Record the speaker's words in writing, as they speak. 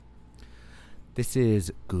This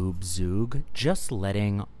is Goob Zoog, just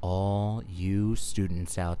letting all you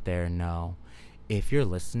students out there know, if you're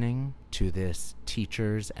listening to this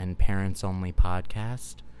teachers and parents only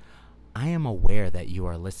podcast, I am aware that you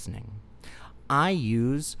are listening. I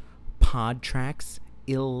use Podtrac's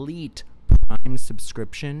Elite Prime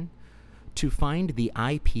subscription to find the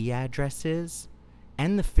IP addresses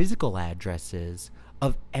and the physical addresses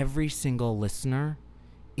of every single listener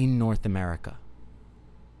in North America.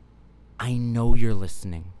 I know you're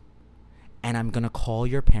listening, and I'm going to call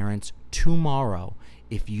your parents tomorrow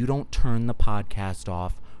if you don't turn the podcast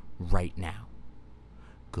off right now.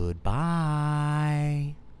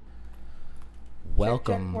 Goodbye.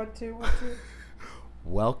 Welcome. Check, 1, 2, 1, 2.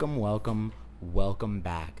 Welcome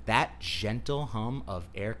back. That gentle hum of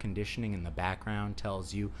air conditioning in the background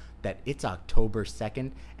tells you that it's October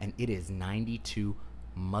 2nd and it is 92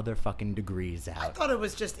 motherfucking degrees out. I thought it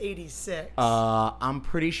was just 86. I'm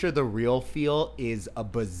pretty sure the real feel is a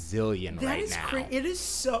bazillion That right is now. crazy. It is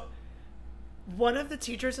so... One of the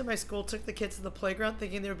teachers at my school took the kids to the playground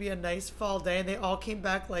thinking there would be a nice fall day, and they all came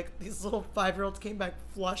back like, these little 5-year-olds came back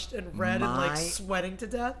flushed and red and like sweating to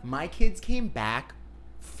death. My kids came back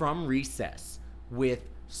from recess with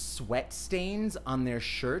sweat stains on their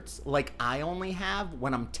shirts like I only have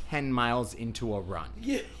when I'm 10 miles into a run.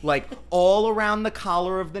 Yeah. Like all around the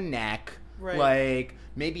collar of the neck. Right. Like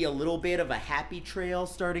maybe a little bit of a happy trail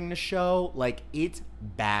starting to show. Like it's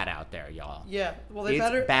bad out there, y'all. Yeah. Well,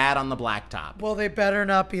 It's bad on the blacktop. Well, they better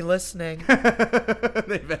not be listening.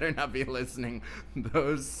 They better not be listening.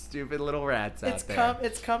 Those stupid little rats out there.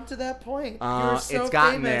 It's come to that point. You're so It's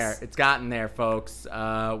gotten famous. there. It's gotten there, folks.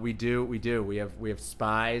 We do. We have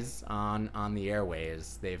spies on the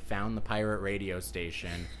airways. They've found the pirate radio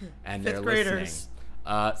station, and they're Fifth graders. listening.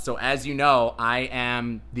 So as you know, I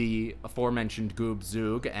am the aforementioned Goob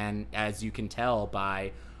Zoog, and as you can tell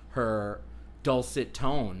by her dulcet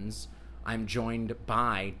tones, I'm joined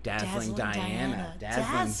by Dazzling Diana.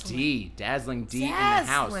 Dazzling D in the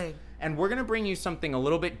house. And we're going to bring you something a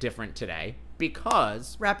little bit different today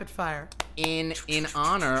because Rapid fire. in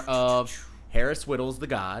honor of Harris Whittles the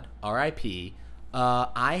God, R.I.P.,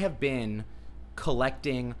 I have been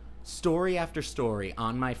collecting story after story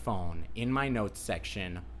on my phone in my notes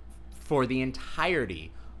section for the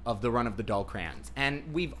entirety of the run of the Dull Crayons. And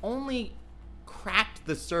we've only cracked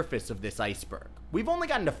the surface of this iceberg. We've only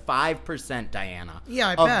gotten to 5%, Diana,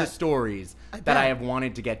 Yeah, of bet. the stories that bet. I have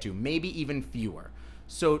wanted to get to, maybe even fewer.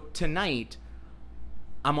 So tonight,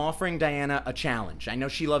 I'm offering Diana a challenge. I know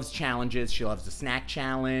she loves challenges. She loves the snack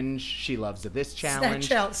challenge. She loves this challenge.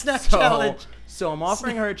 Snack challenge. So I'm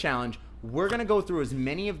offering her a challenge. We're going to go through as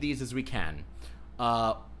many of these as we can.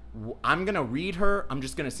 I'm going to read her. I'm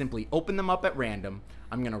just going to simply open them up at random.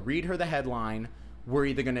 I'm going to read her the headline. We're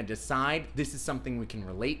either going to decide this is something we can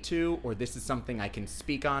relate to or this is something I can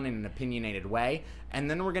speak on in an opinionated way. And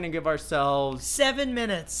then we're going to give ourselves 7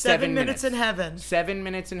 minutes. 7 minutes in heaven. 7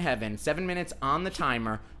 minutes in heaven. 7 minutes on the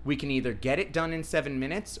timer. We can either get it done in 7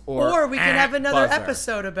 minutes or we can have another buzzer.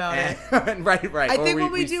 episode about it. right. I Or think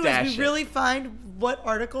what we do is stash we it. really find what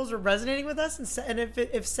articles are resonating with us, and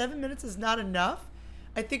if 7 minutes is not enough,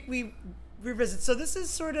 I think we revisit. So this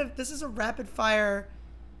is a rapid fire.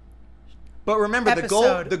 But remember,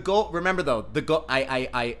 episode. the goal. Remember though, the goal.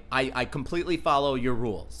 I completely follow your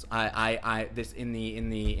rules. This in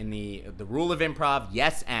the rule of improv.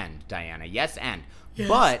 Yes, and Diana. Yes, and. Yes,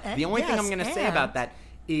 but and- the only thing yes, I'm going to say and. about that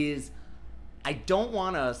is, I don't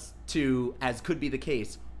want us to, as could be the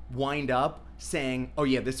case, wind up saying, "Oh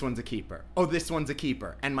yeah, this one's a keeper. Oh, this one's a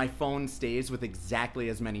keeper," and my phone stays with exactly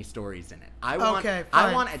as many stories in it. I want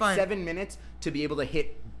at 7 minutes to be able to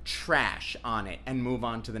hit trash on it and move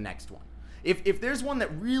on to the next one. If there's one that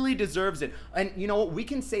really deserves it, and you know what, we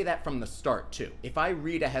can say that from the start too. If I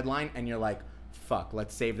read a headline and you're like, fuck,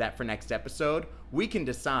 let's save that for next episode, we can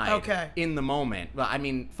decide in the moment. Well, I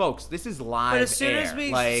mean, folks, this is live But as soon air. as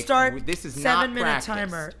we Like, start this is 7 not minute practiced.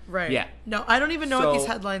 timer, right? Yeah. No, I don't even know what these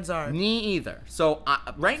headlines are. Me either. So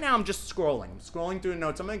right now I'm just scrolling. I'm scrolling through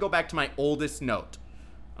notes. I'm going to go back to my oldest note.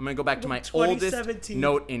 I'm going to go back to my oldest 2017.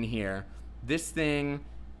 note in here. This thing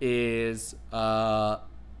is...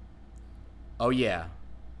 Oh, yeah.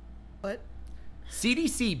 What?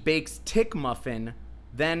 CDC bakes tick muffin,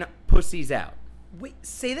 then pussies out. Wait,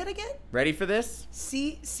 say that again? Ready for this?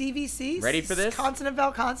 CVC? Ready for this? Consonant,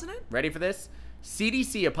 vowel, consonant? Ready for this?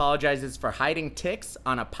 CDC apologizes for hiding ticks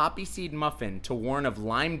on a poppy seed muffin to warn of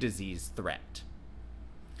Lyme disease threat.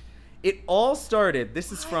 It all started,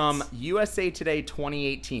 this is from USA Today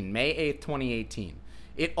 2018, May 8th, 2018.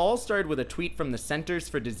 It all started with a tweet from the Centers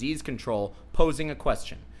for Disease Control posing a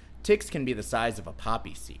question. Ticks can be the size of a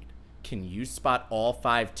poppy seed. Can you spot all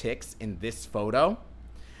 5 ticks in this photo?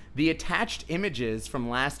 The attached images from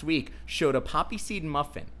last week showed a poppy seed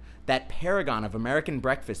muffin, that paragon of American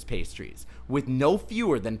breakfast pastries, with no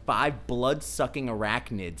fewer than 5 blood-sucking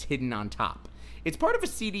arachnids hidden on top. It's part of a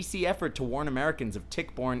CDC effort to warn Americans of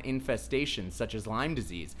tick-borne infestations such as Lyme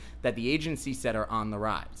disease that the agency said are on the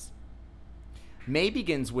rise. May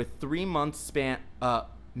begins the 3-month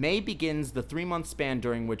span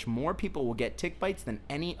during which more people will get tick bites than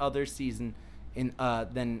any other season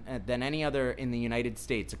than any other in the United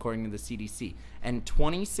States, according to the CDC. And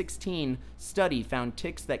 2016 study found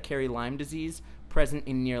ticks that carry Lyme disease present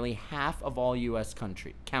in nearly half of all U.S.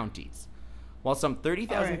 counties. While some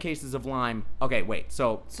 30,000 cases of Lyme. Okay, wait.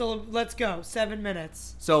 So let's go. 7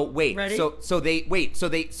 minutes. So wait. Ready? But the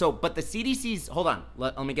CDC's, hold on.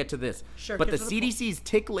 Let me get to this. Sure. But the CDC's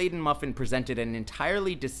tick-laden muffin presented an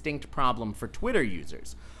entirely distinct problem for Twitter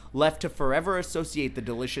users, left to forever associate the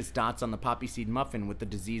delicious dots on the poppy seed muffin with the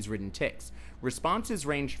disease-ridden ticks. Responses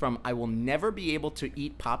ranged from "I will never be able to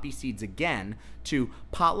eat poppy seeds again" to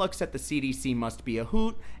 "potlucks at the CDC must be a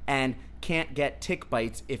hoot" and "can't get tick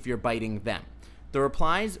bites if you're biting them." The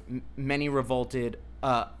replies many revolted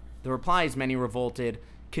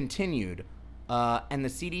continued, and the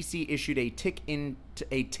CDC issued a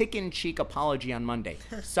tick-in-cheek apology on Monday.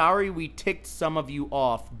 "Sorry we ticked some of you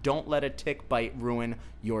off. Don't let a tick bite ruin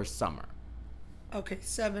your summer." Okay,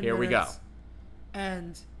 7 minutes. Here we go.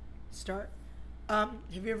 And start. Have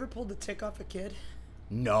you ever pulled the tick off a kid?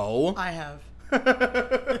 No. I have.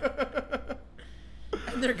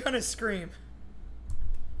 And they're gonna scream.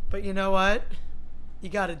 But you know what? You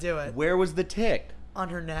gotta do it. Where was the tick? On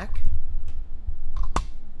her neck.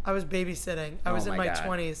 I was babysitting. I was in my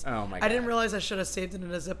 20s. Oh my God. I didn't realize I should have saved it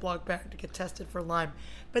in a Ziploc bag to get tested for Lyme.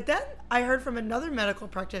 But then I heard from another medical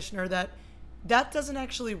practitioner that doesn't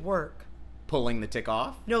actually work. Pulling the tick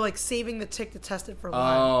off? No, like saving the tick to test it for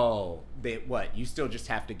Lyme. Oh, what? You still just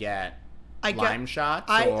have to get Lyme shots?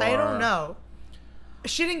 I don't know.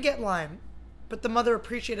 She didn't get Lyme, but the mother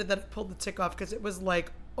appreciated that it pulled the tick off because it was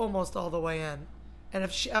like almost all the way in. And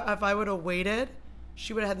if I would have waited,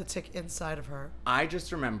 she would have had the tick inside of her. I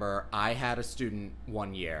just remember I had a student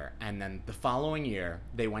one year, and then the following year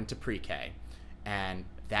they went to pre-K, and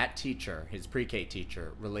that teacher, his pre-K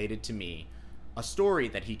teacher, related to me a story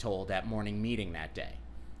that he told at morning meeting that day,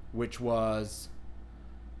 which was,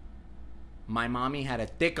 "My mommy had a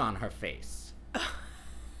tick on her face."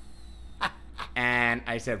 And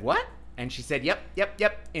I said, "What?" And she said, yep,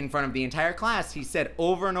 in front of the entire class. He said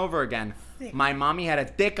over and over again, "My mommy had a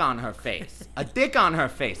dick on her face. A dick on her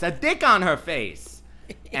face. A dick on her face."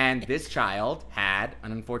 And this child had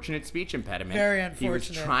an unfortunate speech impediment. Very unfortunate. He was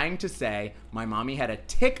trying to say, "My mommy had a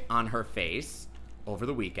tick on her face" over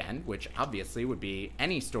the weekend, which obviously would be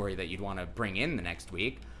any story that you'd want to bring in the next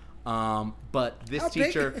week. But this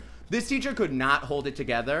teacher could not hold it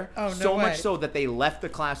together. Oh, no so way. much so that they left the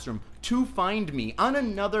classroom to find me on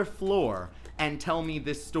another floor and tell me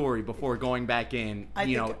this story before going back in,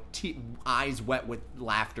 eyes wet with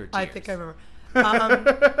laughter tears. I think I remember.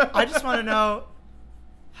 I just want to know,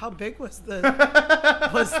 how big was the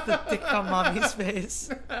dick on mommy's face?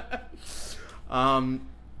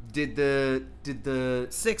 Did the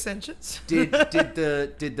 6 inches? did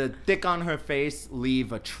the dick on her face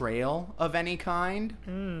leave a trail of any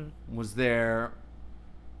kind? Was there?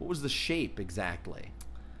 What was the shape exactly?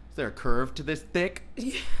 Is there a curve to this dick?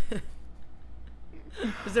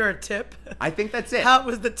 Is there a tip? I think that's it. How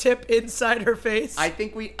was the tip inside her face? I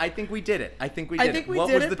think we did it.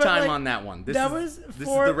 What was the time on that one? This is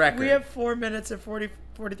the record. We have 4 minutes and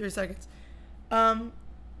 43 seconds.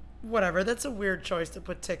 Whatever. That's a weird choice to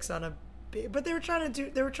put ticks on a baby, but they were trying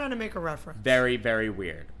to make a reference. Very, very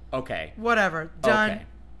weird. Okay. Whatever. Done. Okay.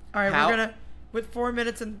 All right, we're gonna, with 4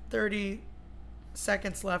 minutes and 30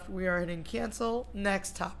 seconds left, we are hitting cancel.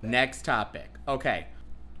 Next topic. Okay.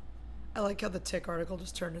 I like how the tick article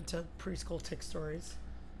just turned into preschool tick stories.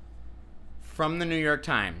 From the New York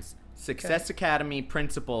Times, Success Academy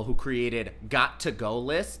principal who created Got to Go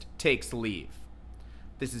list takes leave.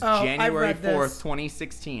 This is January 4th,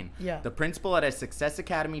 2016. Yeah. The principal at a Success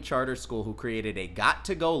Academy charter school who created a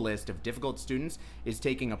got-to-go list of difficult students is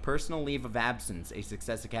taking a personal leave of absence, a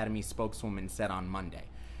Success Academy spokeswoman said on Monday.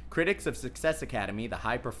 Critics of Success Academy, the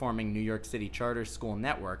high-performing New York City charter school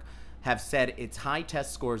network, have said its high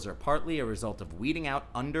test scores are partly a result of weeding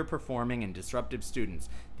out underperforming and disruptive students.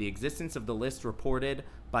 The existence of the list reported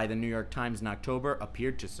by the New York Times in October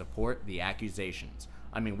appeared to support the accusations.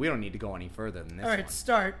 I mean, we don't need to go any further than this. All right,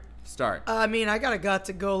 one. Start. I mean, I got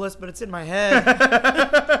to go list, but it's in my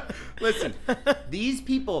head. Listen, these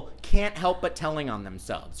people can't help but telling on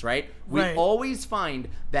themselves, right? We always find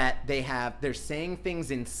that they're saying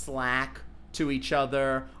things in Slack to each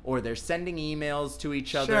other, or they're sending emails to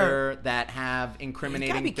each other that have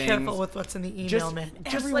incriminating things. You gotta be careful with what's in the email, man.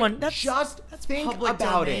 Everyone, that's think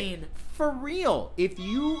about it. For real. If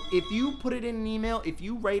you put it in an email, if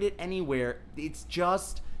you write it anywhere, it's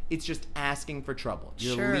just asking for trouble.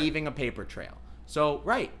 You're leaving a paper trail. So,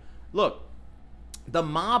 look, the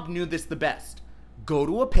mob knew this the best. Go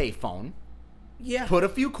to a payphone. Yeah. Put a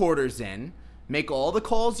few quarters in. Make all the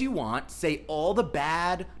calls you want. Say all the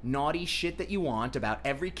bad, naughty shit that you want about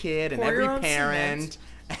every kid and every parent.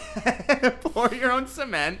 Pour your own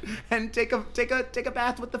cement and take a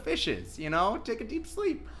bath with the fishes. Take a deep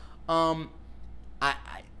sleep.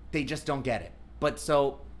 They just don't get it. But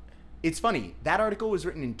so, it's funny. That article was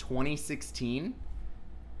written in 2016,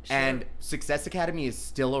 and Success Academy is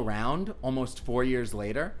still around almost 4 years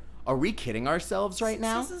later. Are we kidding ourselves right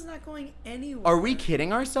now? Success is not going anywhere. Are we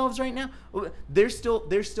kidding ourselves right now? They're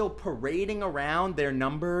still parading around their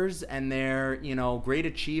numbers and their, great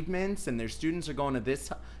achievements, and their students are going to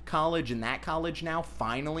this college and that college now,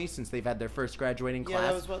 finally, since they've had their first graduating class.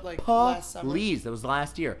 Yeah, that was last summer? Please, that was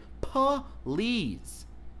last year. Please.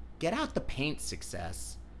 Get out the paint,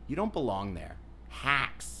 Success. You don't belong there.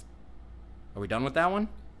 Hacks. Are we done with that one?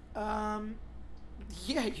 Yeah,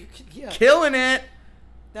 you could, yeah. Killing it!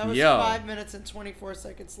 That was 5 minutes and 24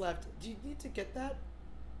 seconds left. Do you need to get that?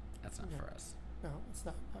 That's not for us. No, it's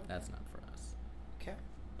not. Okay. That's not for us.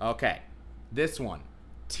 Okay. This one.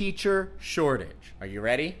 Teacher shortage. Are you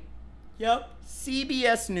ready? Yep.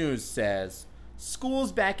 CBS News says,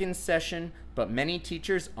 school's back in session, but many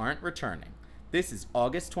teachers aren't returning. This is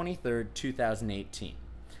August 23rd, 2018.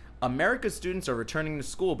 America's students are returning to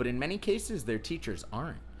school, but in many cases, their teachers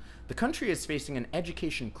aren't. The country is facing an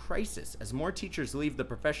education crisis as more teachers leave the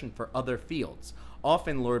profession for other fields,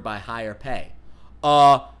 often lured by higher pay.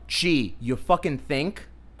 You fucking think?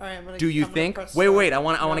 All right, Do you think? Wait, I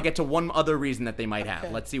want to get to one other reason that they might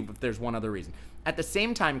have. Let's see if there's one other reason. At the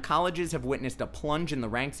same time, colleges have witnessed a plunge in the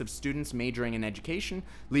ranks of students majoring in education,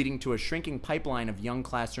 leading to a shrinking pipeline of young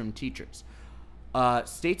classroom teachers.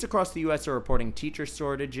 States across the U.S. are reporting teacher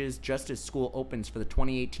shortages just as school opens for the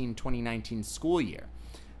 2018-2019 school year.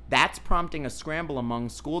 That's prompting a scramble among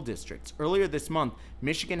school districts. Earlier this month,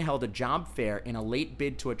 Michigan held a job fair in a late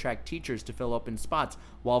bid to attract teachers to fill open spots,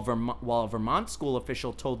 while a Vermont school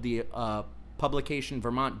official told the publication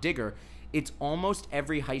Vermont Digger it's almost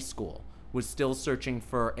every high school was still searching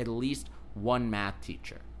for at least one math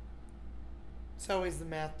teacher. It's always the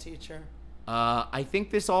math teacher. I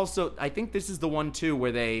think this is the one too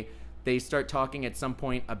where they start talking at some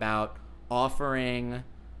point about offering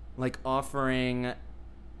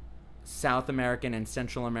South American and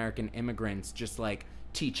Central American immigrants just like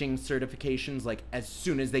teaching certifications like as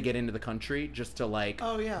soon as they get into the country, just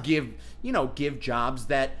to give jobs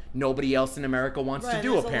that nobody else in America wants to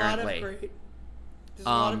do. Apparently, there's a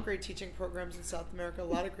lot of great teaching programs in South America. A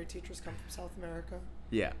lot of great teachers come from South America.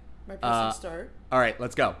 Yeah. My person start. All right,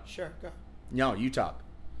 let's go. Sure, go. No, you talk.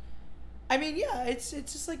 I mean, yeah, it's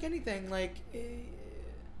just like anything. Like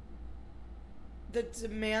the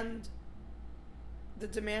demand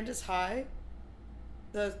is high,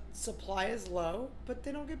 the supply is low, but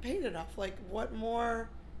they don't get paid enough. Like, what more?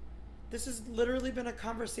 This has literally been a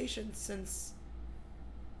conversation since,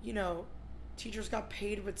 teachers got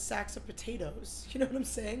paid with sacks of potatoes. You know what I'm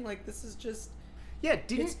saying? Like, this is just... Yeah,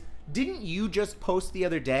 didn't you just post the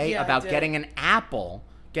other day about getting an apple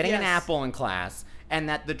in class, and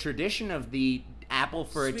that the tradition of the apple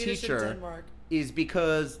for Swedish a teacher is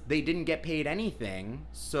because they didn't get paid anything,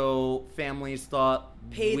 so families thought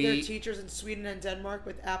their teachers in Sweden and Denmark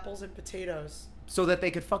with apples and potatoes so that they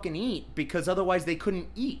could fucking eat, because otherwise they couldn't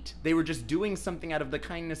eat. They were just doing something out of the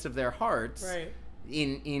kindness of their hearts. Right.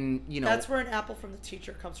 That's where an apple from the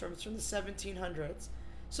teacher comes from. It's from the 1700s.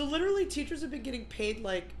 So literally teachers have been getting paid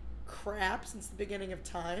like crap since the beginning of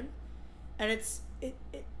time, and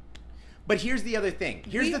But here's the other thing.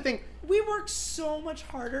 We work so much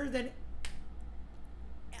harder than,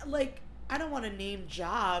 like, I don't want to name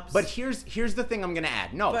jobs. But here's the thing I'm going to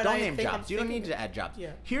add. No, don't name jobs. You don't need to add jobs.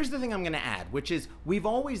 Yeah. Here's the thing I'm going to add, which is we've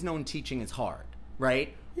always known teaching is hard,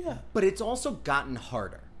 right? Yeah. But it's also gotten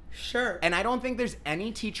harder. Sure. And I don't think there's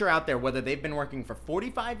any teacher out there, whether they've been working for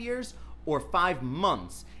 45 years or 5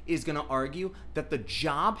 months, is going to argue that the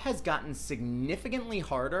job has gotten significantly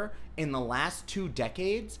harder in the last 2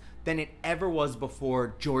 decades than it ever was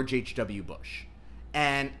before George H.W. Bush.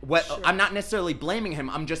 And I'm not necessarily blaming him.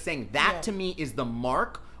 I'm just saying that to me is the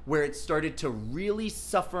mark where it started to really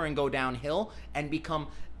suffer and go downhill and become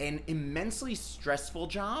an immensely stressful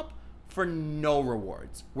job for no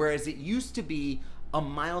rewards. Whereas it used to be a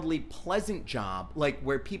mildly pleasant job, like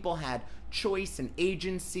where people had choice and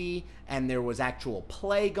agency and there was actual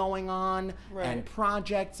play going on and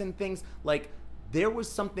projects and things. Like, there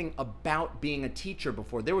was something about being a teacher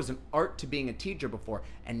before. There was an art to being a teacher before.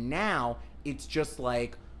 And now it's just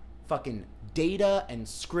like fucking data and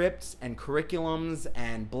scripts and curriculums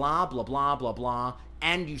and blah, blah, blah, blah, blah.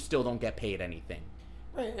 And you still don't get paid anything.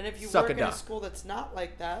 Right. And if you work in a school that's not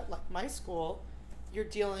like that, like my school, you're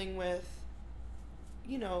dealing with,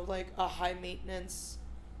 you know, like a high maintenance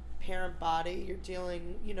parent body. You're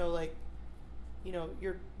dealing, you know, like, you know,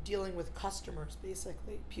 you're dealing with customers,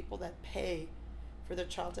 basically. People that pay for their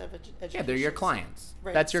child to have education. Yeah, they're your clients.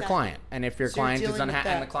 Right, that's your client. And if your client is unhappy,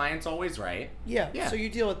 and the client's always right. Yeah. So you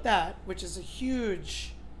deal with that, which is a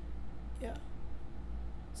huge,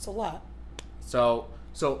 it's a lot. So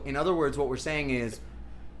in other words, what we're saying is,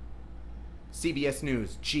 CBS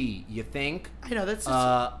News, gee, you think? I know, that's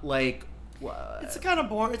just, like... it's kind of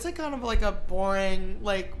boring. It's like kind of like a boring,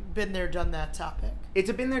 like, been there, done that topic. It's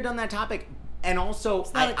a been there, done that topic. And also,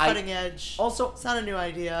 it's not a cutting edge. Also, it's not a new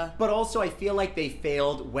idea. But also, I feel like they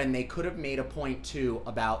failed when they could have made a point too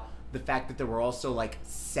about the fact that there were also like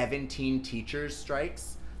 17 teachers'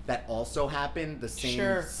 strikes that also happened the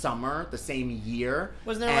same summer, the same year.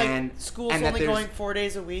 Wasn't there like schools only going 4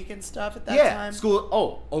 days a week and stuff at that time?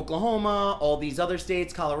 Yeah, Oklahoma, all these other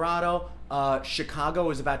states, Colorado,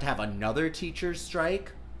 Chicago is about to have another teachers'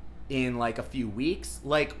 strike in like a few weeks.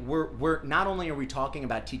 Like, we're not only are we talking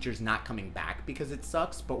about teachers not coming back because it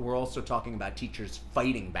sucks, but we're also talking about teachers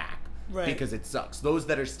fighting back because it sucks. Those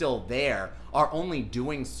that are still there are only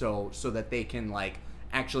doing so that they can like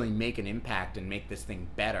actually make an impact and make this thing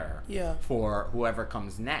better for whoever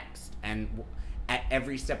comes next. And at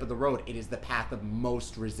every step of the road, it is the path of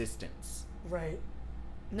most resistance. Right.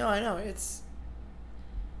 No, I know. It's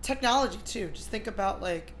technology too. Just think about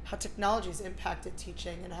like how technology's impacted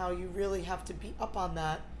teaching and how you really have to be up on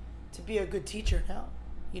that to be a good teacher now,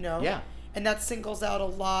 you know? Yeah. And that singles out a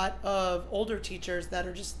lot of older teachers that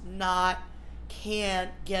are just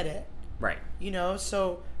can't get it. Right. You know,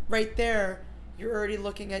 so right there, you're already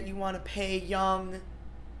looking at, you want to pay young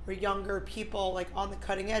or younger people like on the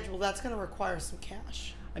cutting edge. Well, that's going to require some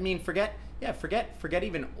cash. I mean, forget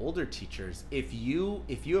even older teachers. If you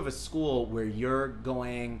have a school where you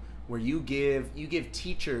give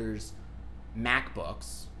teachers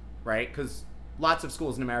MacBooks, right? Because lots of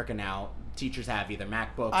schools in America now, teachers have either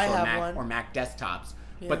MacBooks or Mac desktops.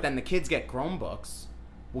 Yeah. But then the kids get Chromebooks.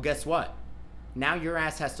 Well, guess what? Now your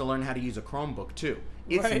ass has to learn how to use a Chromebook too.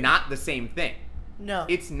 It's not the same thing. No.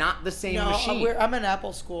 It's not the same machine. I'm an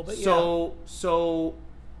Apple school, but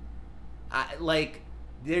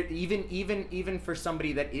even for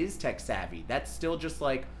somebody that is tech savvy, that's still just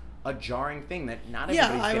like a jarring thing that not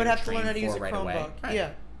everybody's I would have to learn how to use a right Chromebook. Away. Right.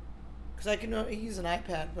 Yeah, because I can use an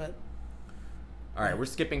iPad, but. All right, we're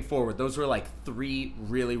skipping forward. Those were like 3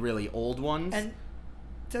 really, really old ones. And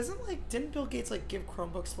didn't Bill Gates like give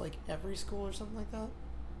Chromebooks to like every school or something like that?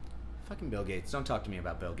 Fucking Bill Gates. Don't talk to me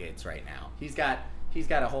about Bill Gates right now. He's got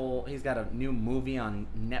a new movie on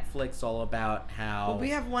Netflix all about how we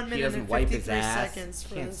have 1 minute and 53 seconds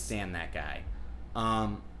for Can't stand that guy.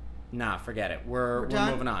 Nah, forget it. We're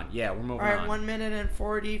moving on. Yeah, we're moving on. All right, 1 minute and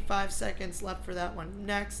 45 seconds left for that one.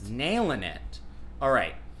 Next. Nailing it. All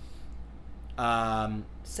right. 7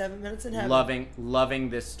 minutes in heaven. Loving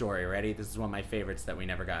this story. Ready? This is one of my favorites that we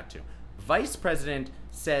never got to. Vice President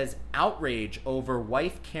says outrage over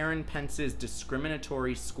wife Karen Pence's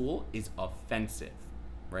discriminatory school is offensive.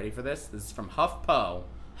 Ready for this? This is from HuffPo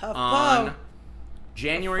on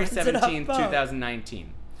January 17th,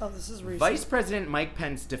 2019. Oh, this is recent. Vice President Mike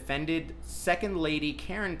Pence defended Second Lady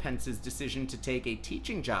Karen Pence's decision to take a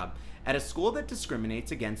teaching job at a school that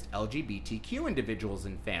discriminates against LGBTQ individuals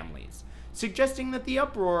and families, suggesting that the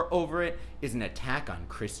uproar over it is an attack on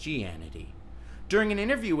Christianity. During an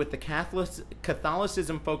interview with the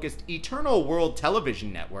Catholicism-focused Eternal World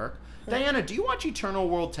Television Network, Diana, do you watch Eternal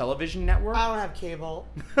World Television Network? I don't have cable.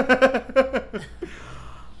 I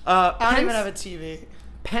don't even have a TV.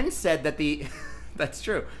 Pence said that that's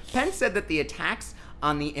true. Pence said that the attacks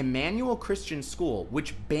on the Emmanuel Christian School,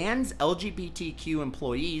 which bans LGBTQ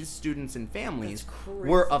employees, students, and families,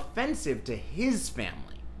 were offensive to his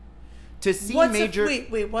family. To see what's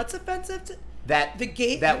offensive to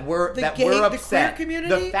we're upset. The queer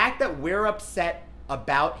community? The fact that we're upset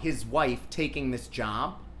about his wife taking this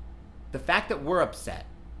job, the fact that we're upset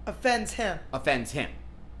offends him.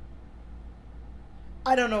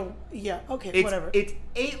 I don't know. Yeah. Okay. Whatever. It's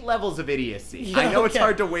 8 levels of idiocy. Yeah, I know it's okay.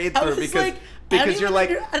 hard to wade I through was because like, I don't you're even like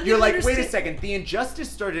I don't you're even like wait a understand. second. The injustice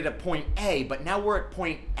started at point A, but now we're at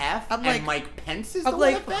point F, I'm and like- Mike Pence is the I'm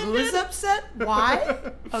one like, offended. who's upset?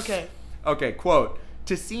 Why? Okay. Okay, quote,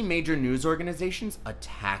 to see major news organizations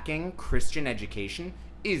attacking Christian education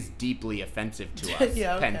is deeply offensive to us,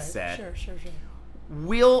 Yeah. Okay. Pence said. Sure.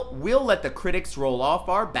 We'll let the critics roll off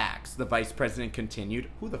our backs, the vice president continued.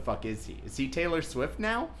 Who the fuck is he? Is he Taylor Swift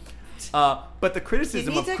now? But the You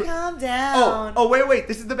criticism need of... to calm down. Oh, wait,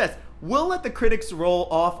 this is the best. We'll let the critics roll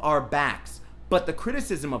off our backs, but the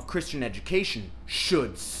criticism of Christian education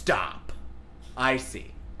should stop. I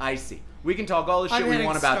see. We can talk all the shit we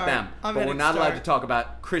want about them, but we're not allowed to talk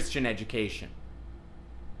about Christian education.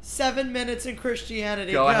 7 minutes in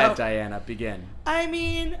Christianity. Go ahead, Diana. Begin. I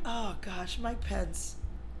mean, oh gosh, Mike Pence.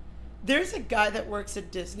 There's a guy that works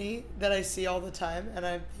at Disney that I see all the time, and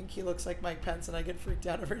I think he looks like Mike Pence, and I get freaked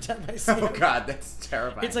out every time I see him. Oh God, that's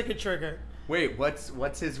terrifying. It's like a trigger. Wait,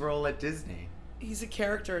 what's his role at Disney? He's a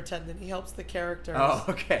character attendant. He helps the characters. Oh,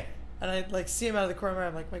 okay. And I like see him out of the corner.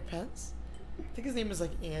 I'm like, Mike Pence? I think his name is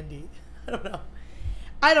like Andy. I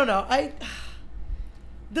don't know.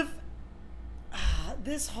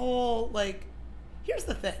 This whole, like, here's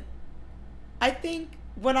the thing. I think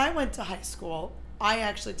when I went to high school, I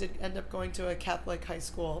actually did end up going to a Catholic high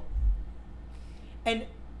school. And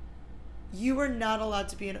you were not allowed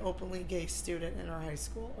to be an openly gay student in our high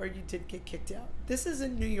school, or you did get kicked out. This is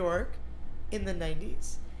in New York in the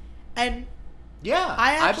 90s. And yeah,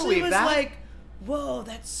 I actually believe was that. like, whoa,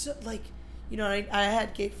 that's so, like, you know, I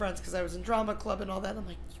had gay friends because I was in drama club and all that. I'm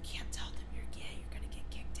like, you can't tell them you're gay. You're going to get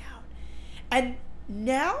kicked out. And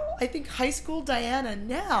now, I think high school Diana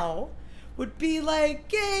now would be like,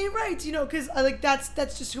 gay rights, you know, because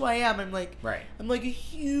that's just who I am. I'm like, right. I'm like a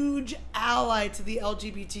huge ally to the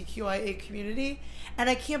LGBTQIA community. And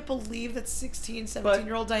I can't believe that 16,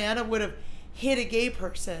 17-year-old Diana would have hit a gay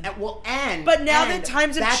person. But now that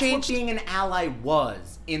times have changed. That's what being an ally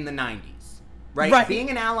was in the 90s. Right? Right. Being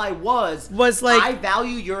an ally was like, I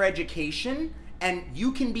value your education and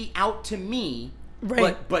you can be out to me.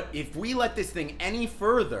 Right. But if we let this thing any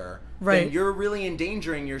further, right, then you're really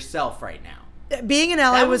endangering yourself right now. Being an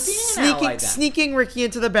ally was sneaking Ricky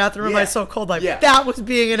into the bathroom of my so-called life. Yeah. That was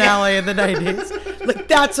being an ally in the 90s. Like,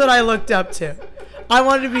 that's what I looked up to. I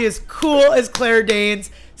wanted to be as cool as Claire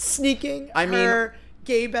Danes, sneaking her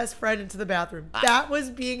gay best friend into the bathroom. That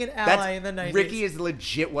was being an ally in the 90s. Ricky is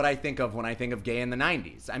legit what I think of when I think of gay in the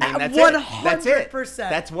 90s. I mean, that's 100%. That's it.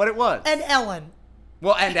 That's what it was. And Ellen.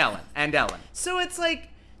 Well, and Ellen. So it's like,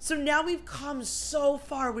 so now we've come so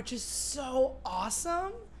far, which is so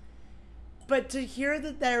awesome. But to hear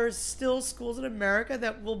that there are still schools in America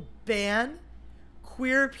that will ban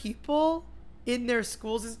queer people in their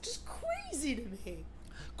schools is just crazy to me.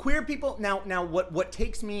 Queer people now what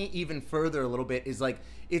takes me even further a little bit is like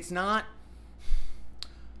it's not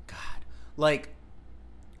like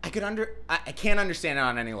I can't understand it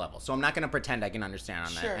on any level. So I'm not going to pretend I can understand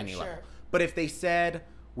it on any level. But if they said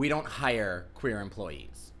we don't hire queer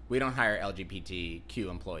employees, we don't hire LGBTQ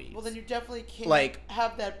employees. Well, then you definitely can't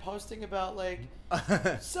have that posting about like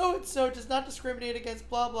so and so does not discriminate against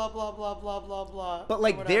blah blah blah blah blah blah blah. But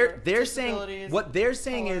like they're saying what they're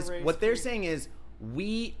saying is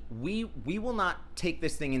we will not take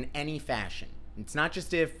this thing in any fashion. It's not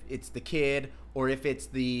just if it's the kid or if it's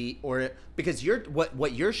because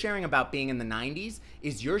what you're sharing about being in the 90s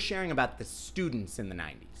is you're sharing about the students in the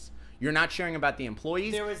 90s. You're not sharing about the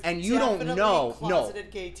employees, and you don't know.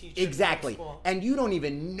 Gay teachers exactly, and you don't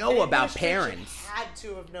even know about parents. Had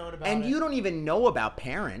to have known about and it. you don't even know about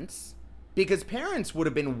parents because parents would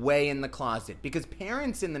have been way in the closet. Because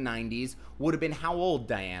parents in the 90s would have been how old,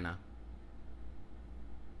 Diana?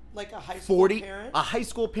 Like a high school parent. A high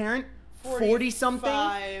school parent. 40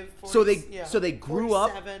 something. So they grew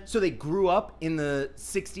 47. Up. So they grew up in the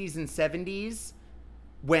 60s and 70s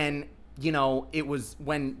when. You know, it was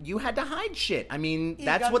when you had to hide shit. I mean,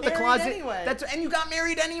 that's what the closet. Anyway. And you got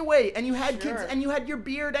married anyway, and you had kids, and you had your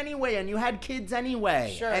beard anyway, and you had kids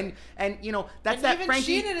anyway. Sure. And you know, that's that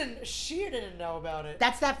Frankie. She didn't know about it.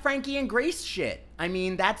 That's that Frankie and Grace shit. I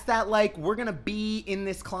mean, that's that like we're gonna be in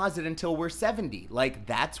this closet until we're 70. Like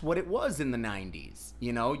that's what it was in the 90s.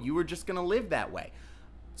 You know, you were just gonna live that way.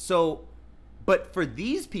 So. But for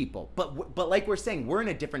these people, but like we're saying, we're in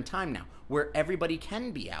a different time now where everybody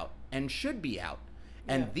can be out and should be out.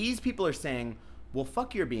 And these people are saying, well,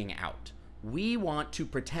 fuck your being out. We want to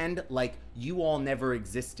pretend like you all never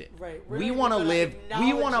existed. Right. We want to live.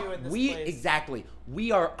 Exactly.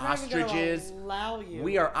 We are ostriches. Allow you.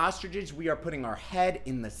 We are ostriches. We are putting our head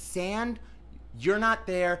in the sand. You're not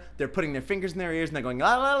there. They're putting their fingers in their ears and they're going,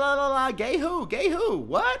 la la la la la, gay who? Gay who?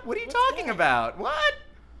 What? What are you talking about? What?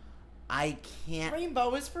 I can't.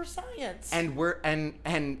 Rainbow is for science. And we're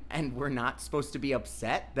not supposed to be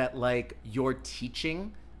upset that like you're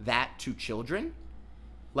teaching that to children.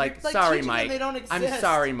 Like sorry, Mike. They don't exist. I'm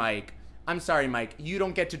sorry, Mike. You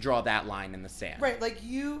don't get to draw that line in the sand. Right, like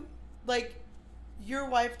your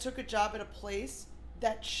wife took a job at a place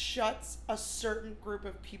that shuts a certain group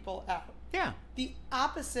of people out. Yeah. The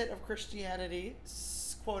opposite of Christianity,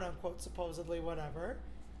 quote unquote, supposedly, whatever.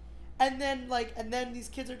 And then these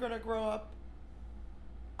kids are going to grow up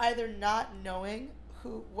either not knowing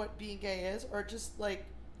what being gay is, or just like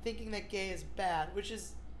thinking that gay is bad, which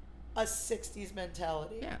is a 60s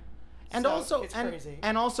mentality. Yeah. And so also it's crazy.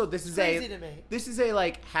 And also this is crazy to me. This is a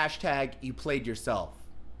like hashtag you played yourself,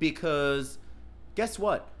 because guess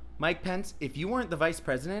what? Mike Pence, if you weren't the vice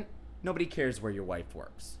president, nobody cares where your wife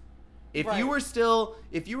works. If you were still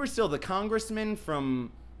the congressman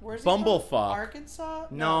from Where's Bumblefuck, Arkansas?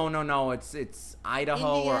 No. It's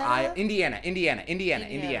Idaho Indiana? Indiana.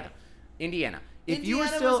 If you were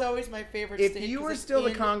Indiana still, was always my favorite state. If you were still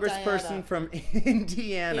the congressperson from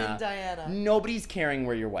Indiana, nobody's caring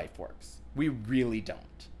where your wife works. We really don't.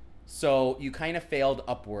 So you kind of failed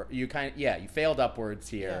upward. You failed upwards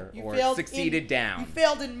here, or succeeded down. You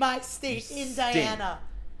failed in my state, Indiana.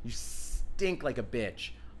 You stink like a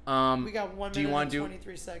bitch. We got 1 minute and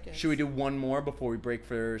 23 seconds. Should we do one more before we break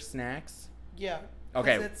for snacks? Yeah.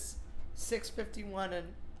 Okay. It's 6:51 and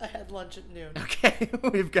I had lunch at noon. Okay,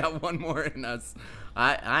 we've got one more in us.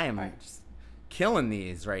 I am just killing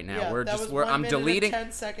these right now. Yeah, I'm deleting.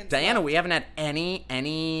 10 seconds Diana, left. we haven't had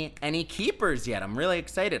any keepers yet. I'm really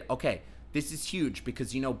excited. Okay. This is huge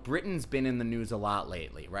because, Britain's been in the news a lot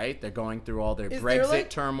lately, right? They're going through all their Brexit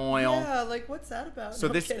turmoil. Yeah, like, what's that about? So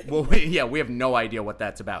we have no idea what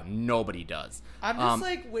that's about. Nobody does. I'm just,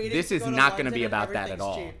 waiting This to is go to not going to London be and about that at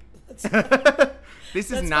all. cheap.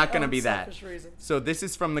 This is not going to be that. Reasons. So this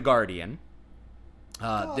is from The Guardian.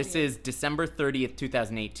 This is December 30th,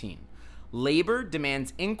 2018. Labor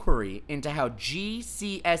demands inquiry into how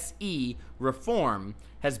GCSE reform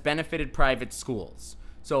has benefited private schools.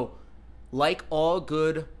 So, like all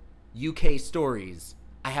good UK stories,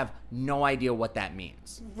 I have no idea what that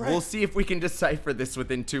means. Right. We'll see if we can decipher this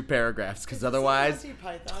within 2 paragraphs, because otherwise,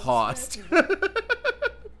 tossed.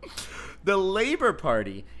 The Labour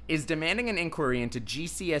Party is demanding an inquiry into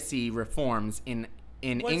GCSE reforms in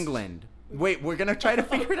England. Wait, we're going to try to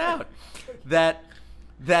figure it out.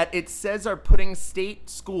 That it says are putting state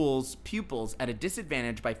schools' pupils at a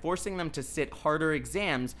disadvantage by forcing them to sit harder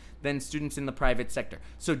exams than students in the private sector.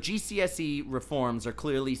 So GCSE reforms are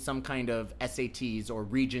clearly some kind of SATs or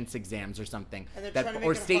Regents exams or something,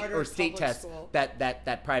 state tests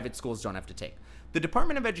that private schools don't have to take. The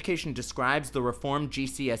Department of Education describes the reformed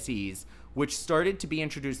GCSEs, which started to be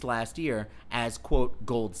introduced last year, as, quote,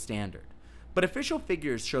 gold standard. But official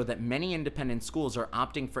figures show that many independent schools are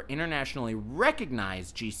opting for internationally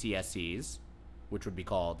recognized GCSEs, which would be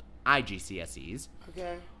called IGCSEs,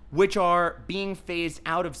 which are being phased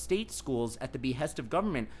out of state schools at the behest of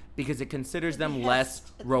government because it considers them less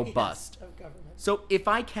robust. So if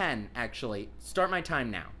I can, actually, start my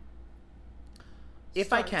time now.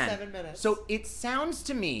 If I can. 7 minutes. So it sounds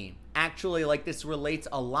to me, actually, like this relates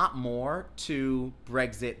a lot more to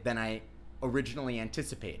Brexit than I originally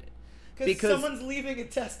anticipated. Because someone's leaving a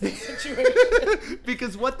testing situation.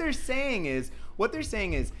 Because what they're saying is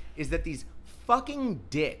that these fucking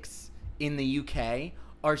dicks in the UK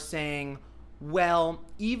are saying, well,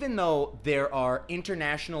 even though there are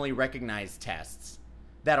internationally recognized tests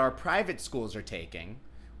that our private schools are taking,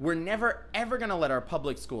 we're never ever going to let our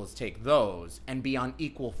public schools take those and be on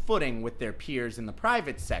equal footing with their peers in the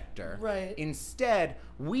private sector. Right. Instead,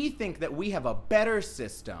 we think that we have a better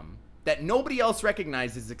system that nobody else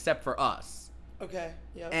recognizes except for us. Okay,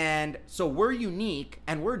 yeah. And so we're unique,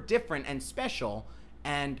 and we're different and special,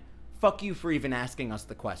 and fuck you for even asking us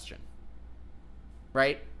the question.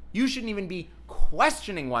 Right? You shouldn't even be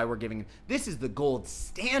questioning why we're giving it. This is the gold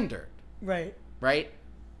standard. Right. Right?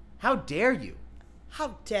 How dare you?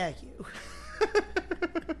 How dare you?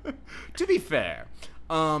 To be fair.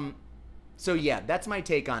 So yeah, that's my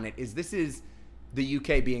take on it, this is the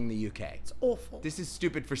UK being the UK. It's awful. This is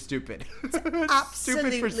stupid for stupid. It's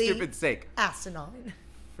absolutely stupid for stupid's sake. Asinine.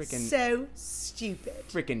 Freaking so stupid.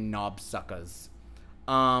 Freaking knob suckers.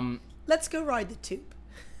 Let's go ride the tube.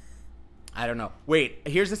 I don't know. Wait,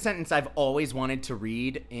 here's a sentence I've always wanted to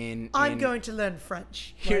read I'm going to learn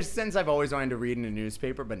French. Here's a sentence I've always wanted to read in a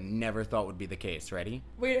newspaper, but never thought would be the case. Ready?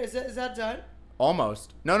 Wait, is that done?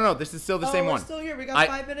 Almost. No. This is still the same one. We're still here. We got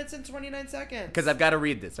 5 minutes and 29 seconds. Because I've got to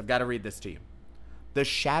read this. to you. The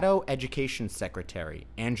Shadow Education Secretary,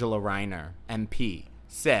 Angela Reiner, MP,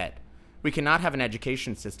 said, "We cannot have an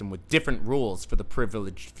education system with different rules for the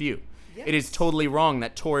privileged few. Yes. It is totally wrong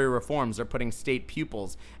that Tory reforms are putting state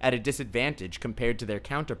pupils at a disadvantage compared to their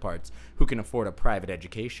counterparts who can afford a private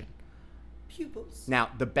education." Pupils. Now,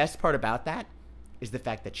 the best part about that is the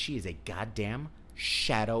fact that she is a goddamn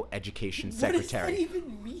shadow education secretary. What does that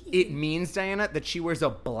even mean? It means, Diana, that she wears a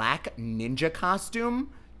black ninja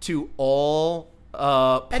costume to all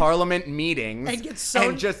parliament meetings and gets so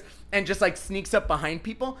and just like sneaks up behind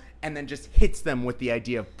people and then just hits them with the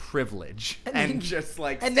idea of privilege and just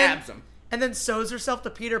like stabs them. And then sews herself to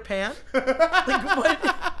Peter Pan. Like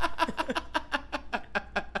what?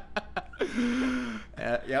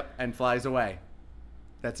 Yep, and flies away.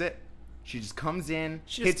 That's it. She just comes in,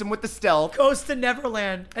 hits them with the stealth, goes to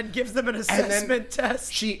Neverland, and gives them an assessment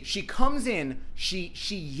test. She comes in, she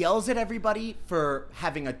yells at everybody for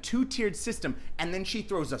having a 2-tiered system, and then she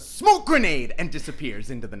throws a smoke grenade and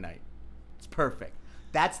disappears into the night. It's perfect.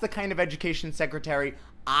 That's the kind of education secretary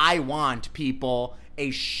I want, people.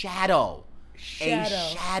 A shadow. A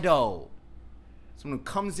shadow. Someone who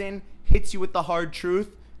comes in, hits you with the hard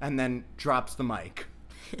truth, and then drops the mic.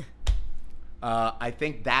 I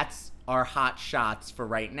think that's our hot shots for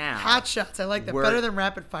right now. Hot shots. I like that. Better than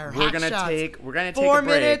rapid fire. We're gonna take a break. 4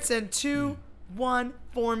 minutes and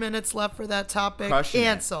 4 minutes left for that topic.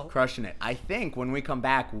 Crushing it. I think when we come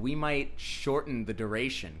back, we might shorten the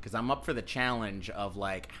duration because I'm up for the challenge of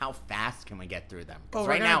like how fast can we get through them? Oh,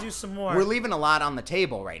 we're gonna do some more. We're leaving a lot on the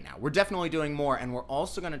table right now. We're definitely doing more, and we're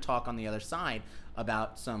also going to talk on the other side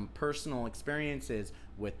about some personal experiences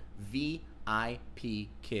with VIP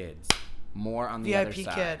kids. More on the other side.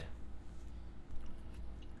 VIP kid.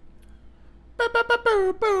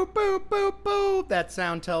 That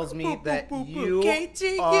sound tells me that you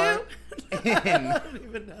KTU. are in. I don't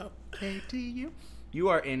even know. KTU. You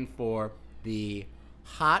are in for the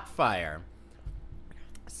hot fire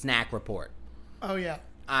snack report. Oh, yeah.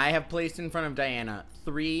 I have placed in front of Diana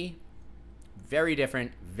 3 very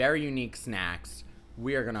different, very unique snacks.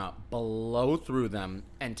 We are going to blow through them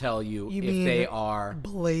and tell you if they are...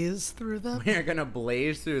 Blaze through them? We're going to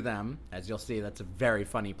blaze through them. As you'll see, that's a very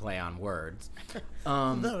funny play on words.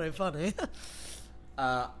 Very funny.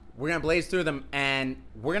 We're going to blaze through them, and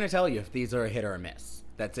we're going to tell you if these are a hit or a miss.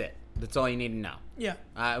 That's it. That's all you need to know.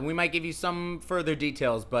 Yeah. We might give you some further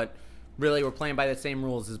details, but really we're playing by the same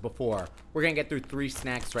rules as before. We're going to get through 3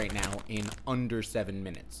 snacks right now in under 7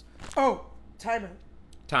 minutes. Oh, timer.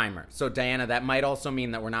 So, Diana, that might also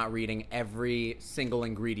mean that we're not reading every single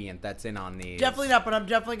ingredient that's in on these. Definitely not, but I'm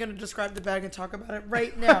definitely going to describe the bag and talk about it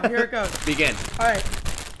right now. Here it goes. Begin. All right.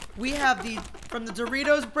 We have from the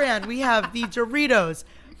Doritos brand, we have the Doritos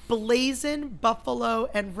Blazin' Buffalo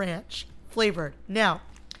and Ranch flavored. Now,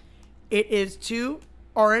 it is 2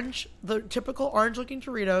 orange, the typical orange-looking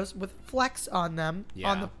Doritos with flecks on them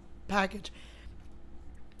on the package.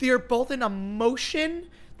 They are both in a motion.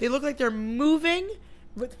 They look like they're moving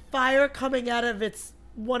with fire coming out of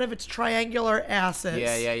one of its triangular asses.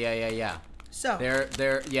 Yeah. So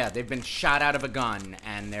they've been shot out of a gun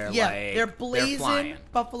and they're blazing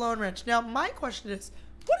buffalo and ranch. Now my question is,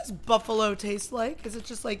 what does buffalo taste like? Is it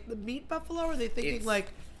just like the meat buffalo, or are they thinking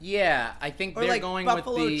I think they're like going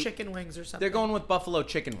buffalo with chicken wings or something? They're going with buffalo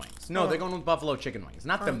chicken wings. No, they're going with buffalo chicken wings,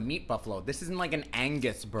 not the meat buffalo. This isn't like an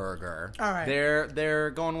Angus burger. All right. They're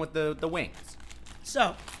going with the wings.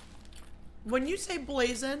 So, when you say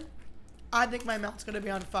blazing, I think my mouth's going to be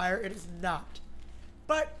on fire. It is not.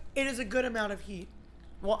 But it is a good amount of heat.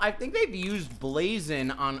 Well, I think they've used blazing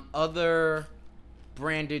on other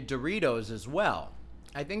branded Doritos as well.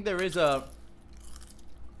 I think there is a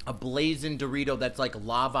blazing Dorito that's like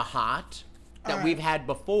lava hot that we've had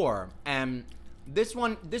before. And this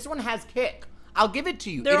one has kick. I'll give it to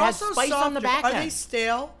you. They're it has also spice softer. on the back end. Are they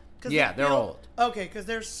stale? Yeah, they're old. Okay, because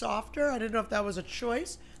they're softer. I didn't know if that was a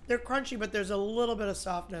choice. They're crunchy, but there's a little bit of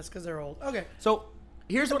softness because they're old. Okay. So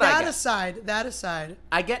here's what I get. That aside.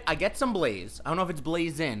 I get some Blaze. I don't know if it's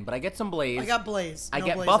Blaze in, but I get some Blaze. I got Blaze. I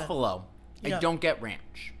get Buffalo. I don't get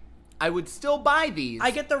Ranch. I would still buy these.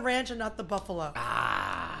 I get the Ranch and not the Buffalo.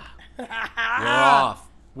 We're off.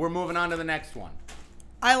 We're moving on to the next one.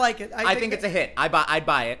 I like it. I think it's a hit. I'd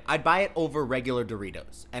buy it. I'd buy it over regular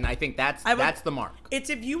Doritos, and I think that's the mark.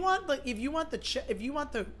 It's if you want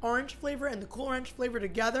the orange flavor and the Cool Ranch flavor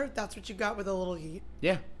together, that's what you got with a little heat.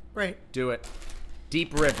 Yeah. Right. Do it.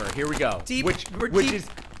 Deep River. Here we go.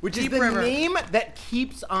 Which is the River. name that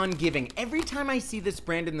keeps on giving. Every time I see this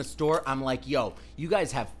brand in the store, I'm like, yo, you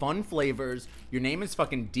guys have fun flavors. Your name is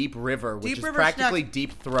fucking Deep River, which is practically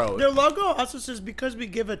Deep Throat. Their logo also says, because we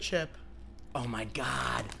give a chip. Oh my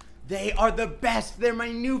God. They are the best. They're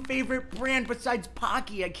my new favorite brand besides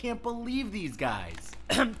Pocky. I can't believe these guys.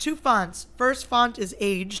 2 fonts. First font is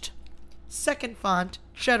aged. Second font,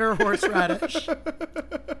 cheddar horseradish.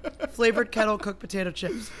 Flavored kettle cooked potato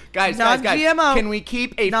chips. Guys, Non-GMO. Can we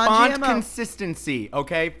keep a Non-GMO. font consistency,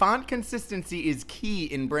 okay? Font consistency is key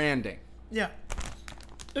in branding. Yeah.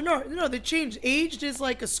 No, they changed. Aged is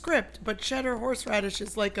like a script, but cheddar horseradish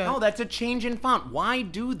is like a... No, that's a change in font. Why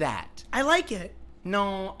do that? I like it.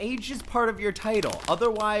 No, aged is part of your title.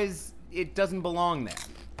 Otherwise, it doesn't belong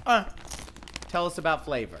there. Tell us about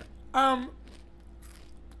flavor.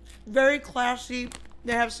 Very classy.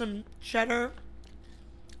 They have some cheddar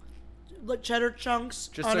chunks.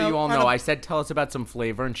 Just so you all know, I said tell us about some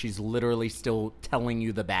flavor, and she's literally still telling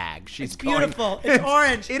you the bag. She's It's beautiful. It's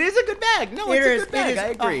orange. It is a good bag. No, it's a good bag. I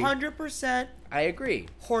agree. 100% I agree.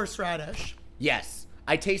 horseradish. Yes.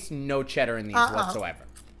 I taste no cheddar in these whatsoever.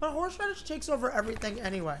 But horseradish takes over everything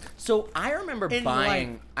anyway. So I remember In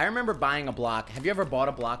buying. life. I remember buying a block. Have you ever bought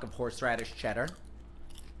a block of horseradish cheddar?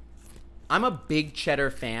 I'm a big cheddar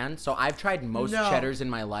fan, so I've tried most cheddars in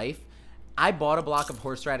my life. I bought a block of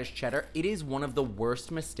horseradish cheddar. It is one of the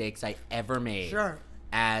worst mistakes I ever made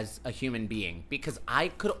as a human being because I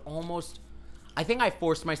could almost. I think I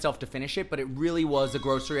forced myself to finish it, but it really was a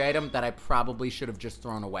grocery item that I probably should have just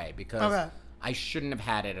thrown away because I shouldn't have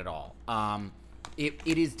had it at all. It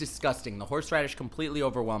is disgusting. The horseradish completely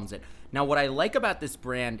overwhelms it. Now, what I like about this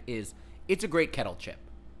brand is it's a great kettle chip.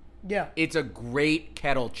 Yeah. It's a great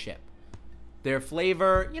kettle chip. Their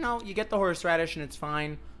flavor, you get the horseradish and it's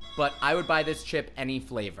fine, but I would buy this chip any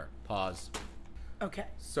flavor. Pause. Okay.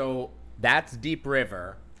 So that's Deep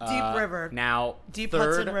River. Deep River. Now, Deep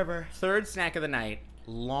Hudson River. Third snack of the night.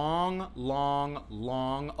 Long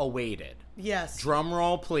awaited. Yes. Drum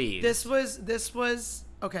roll, please. This was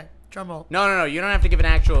okay. Drum roll. No. You don't have to give an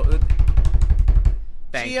actual.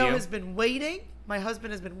 Thank you. Gio has been waiting. My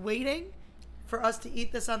husband has been waiting for us to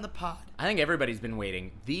eat this on the pod. I think everybody's been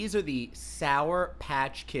waiting. These are the Sour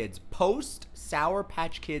Patch Kids, post Sour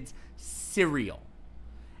Patch Kids cereal.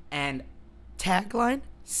 And tagline,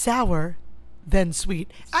 sour, then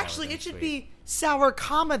sweet. Sour Actually, then it should sweet. be sour,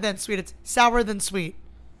 comma, then sweet. It's sour, then sweet.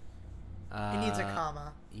 It needs a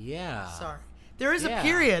comma. Yeah. Sorry. There is a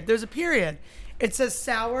period. There's a period. It says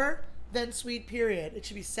sour, then sweet, period. It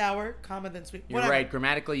should be sour, comma, then sweet. You're right.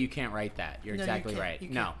 Grammatically, you can't write that. You're exactly right.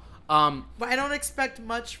 No. But I don't expect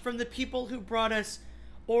much from the people who brought us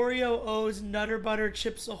Oreo O's, Nutter Butter,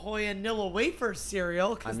 Chips Ahoy, and Nilla Wafer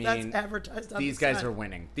cereal because that's advertised on these the guys side. are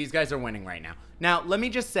winning. These guys are winning right now. Now, let me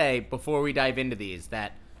just say before we dive into these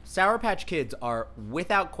that Sour Patch Kids are,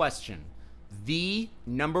 without question, the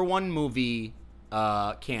number one movie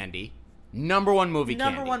candy. Number one movie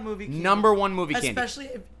candy. Number one movie candy. Especially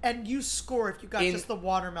and you score if you got just the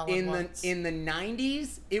watermelon ones. In the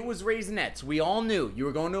 90s, it was Raisinets. We all knew. You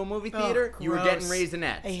were going to a movie theater, you were getting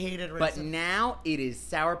Raisinets. I hated Raisinets. But now it is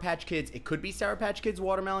Sour Patch Kids. It could be Sour Patch Kids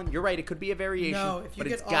watermelon. You're right, it could be a variation. No, if you but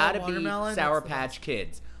get it's got to all be watermelon, Sour that's the Patch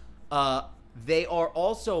Kids. They are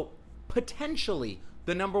also potentially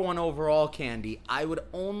the number one overall candy. I would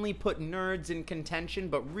only put Nerds in contention,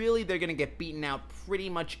 but really they're going to get beaten out pretty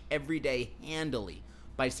much every day handily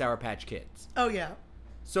by Sour Patch Kids. Oh, yeah.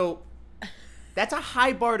 So that's a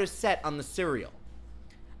high bar to set on the cereal.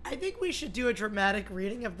 I think we should do a dramatic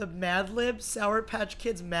reading of the Mad Libs, Sour Patch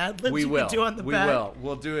Kids Mad Libs. We will. Do on the we back. will.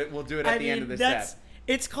 We'll do it at the end of the set.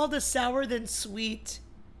 It's called a sour then sweet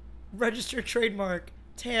registered trademark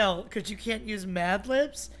tale because you can't use Mad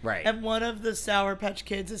Libs. Right. And one of the Sour Patch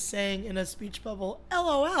Kids is saying in a speech bubble,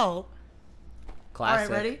 LOL. Classic.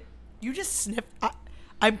 All right, ready? You just sniff.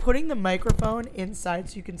 I'm putting the microphone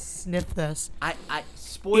inside so you can sniff this.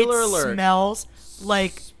 Spoiler alert. It smells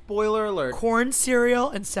like spoiler alert. corn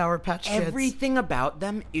cereal and Sour Patch Kids. Everything about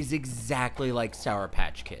them is exactly like Sour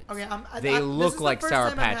Patch Kids. Okay, they look like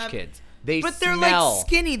Sour Patch Kids. But they're like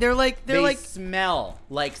skinny. They're like smell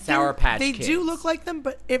like Sour Patch Kids. They do look like them,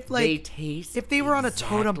 but if they taste if they were on a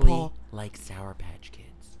totem exactly pole like Sour Patch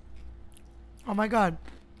Kids. Oh my god.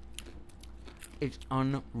 It's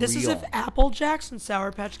unreal. This is if Apple Jacks and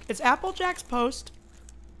Sour Patch. It's Apple Jacks Post.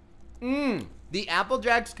 The Apple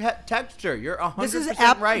Jacks texture. You're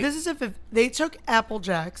 100% right. This is if they took Apple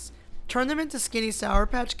Jacks, turned them into skinny Sour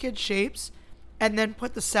Patch Kid shapes, and then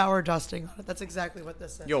put the sour dusting on it. That's exactly what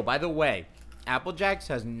this is. Yo, by the way, Apple Jacks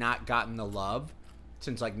has not gotten the love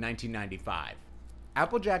since like 1995.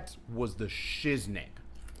 Apple Jacks was the shiznig.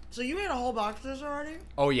 So you ate a whole box of this already?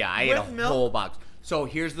 Oh yeah, I ate a whole box. So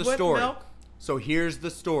here's the story. Milk? So here's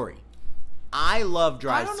the story. I love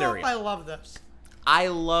dry cereal. I don't know if I love this. I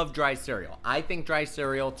love dry cereal. I think dry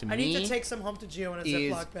cereal to me I need to take some home to Gio in a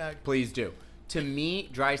Ziploc bag. Please do. To me,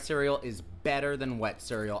 dry cereal is better than wet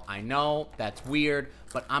cereal. I know that's weird,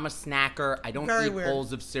 but I'm a snacker. I don't eat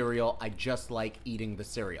bowls of cereal. I just like eating the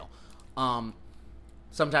cereal.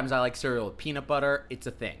 Sometimes I like cereal with peanut butter. It's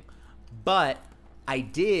a thing. But I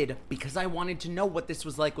did, because I wanted to know what this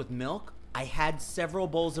was like with milk, I had several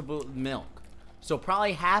bowls of milk. So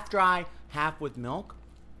probably half dry, half with milk.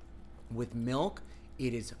 With milk,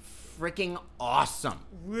 it is freaking awesome.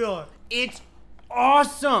 Really? It's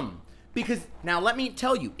awesome. Because, now let me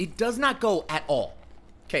tell you, it does not go at all.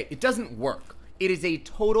 Okay, it doesn't work. It is a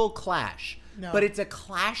total clash. No. But it's a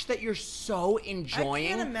clash that you're so enjoying. I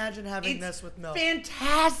can't imagine having this with milk.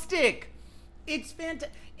 Fantastic. It's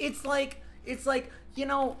fantastic. It's like, you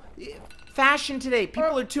know, fashion today.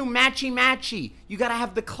 People are too matchy-matchy. You gotta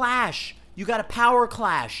have the clash. You gotta power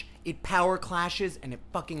clash. It power clashes and it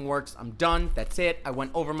fucking works. I'm done. That's it. I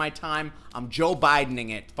went over my time. I'm Joe Bidening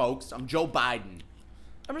it, folks. I'm Joe Biden.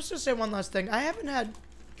 I'm just gonna say one last thing. I haven't had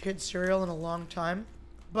kids cereal in a long time,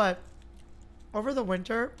 but over the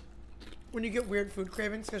winter, when you get weird food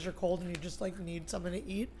cravings because you're cold and you just like need something to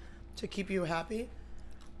eat to keep you happy,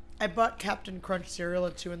 I bought Captain Crunch cereal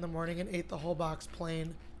at 2 a.m. and ate the whole box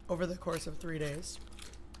plain over the course of 3 days.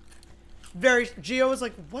 Gio was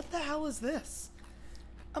like, "What the hell is this?"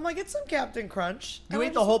 I'm like, "It's some Captain Crunch." You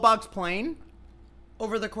ate the whole box plain?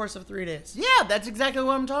 Over the course of 3 days. Yeah, that's exactly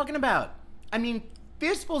what I'm talking about. I mean,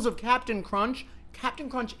 fistfuls of Captain Crunch. Captain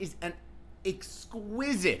Crunch is an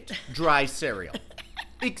exquisite dry cereal.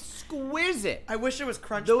 Exquisite. I wish it was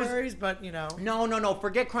Crunch Berries, but you know. No.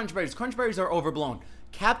 Forget Crunch Berries. Crunch Berries are overblown.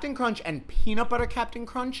 Captain Crunch and peanut butter Captain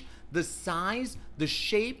Crunch, the size, the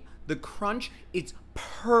shape, the crunch, it's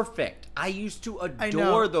perfect. I used to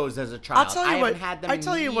adore those as a child. I'll tell you haven't had them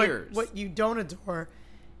in years. What you don't adore.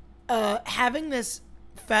 Having this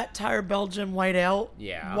Fat Tire Belgian White Ale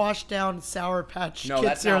washed down Sour Patch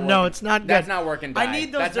Kid cereal. No, it's not good. That's not working. I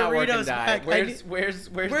need those Doritos back. Where's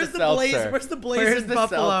the seltzer? Where's the Blaze in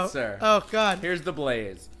Buffalo? Seltzer? Oh God. Here's the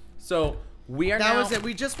Blaze. So we are That was it.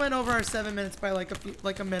 We just went over our 7 minutes by like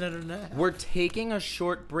a minute and a half. We're taking a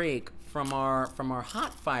short break from our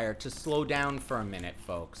hot fire to slow down for a minute,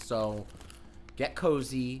 folks. So get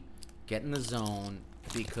cozy, get in the zone,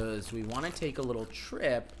 because we want to take a little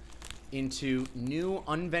trip into new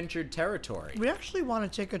unventured territory. We actually want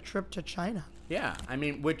to take a trip to China. Yeah, I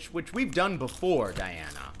mean, which we've done before,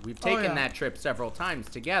 Diana. We've taken that trip several times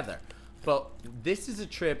together. But this is a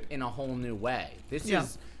trip in a whole new way. This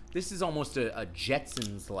is almost a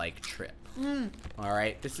Jetsons-like trip. All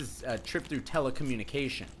right? This is a trip through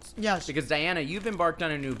telecommunications. Yes. Because, Diana, you've embarked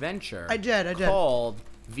on a new venture. I did. Called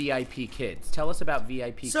VIP Kids. Tell us about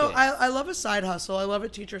VIP Kids. So I love a side hustle. I love a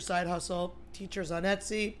teacher side hustle. Teachers on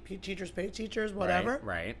Etsy, teachers pay teachers, whatever.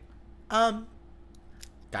 Right.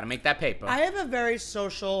 Gotta make that paper. I'm a very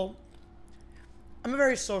social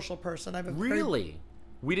person. Really?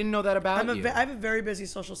 We didn't know that about you. I have a very busy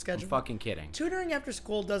social schedule. I'm fucking kidding. Tutoring after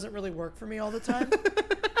school doesn't really work for me all the time.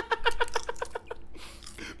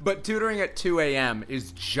 But tutoring at 2 a.m.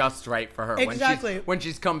 is just right for her. Exactly. When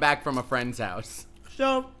she's come back from a friend's house.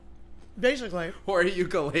 So, basically. Or a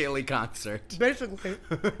ukulele concert. Basically.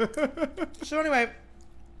 So anyway,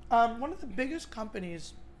 one of the biggest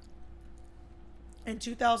companies in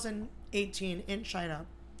 2018 in China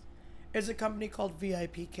is a company called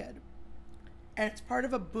VIP Kid. And it's part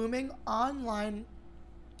of a booming online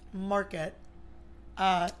market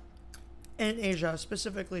in Asia,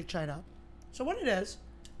 specifically China. So what it is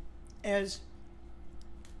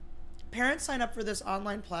parents sign up for this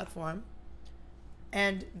online platform,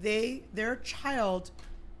 and their child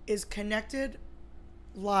is connected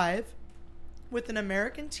live with an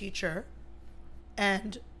American teacher,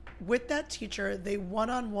 and with that teacher, they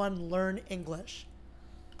one-on-one learn English.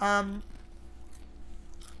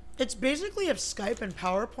 It's basically if Skype and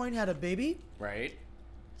PowerPoint had a baby. Right.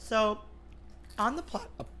 So, on the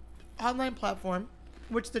online platform,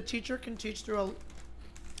 which the teacher can teach through a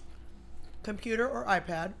computer or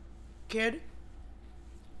iPad, kid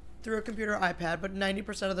through a computer or iPad, but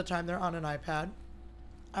 90% of the time they're on an iPad.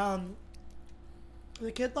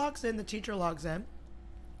 The kid logs in, the teacher logs in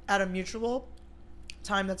at a mutual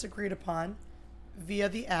time that's agreed upon via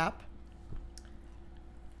the app.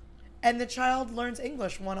 And the child learns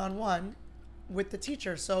English one-on-one with the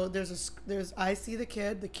teacher. So I see the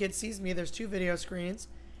kid sees me, there's 2 video screens,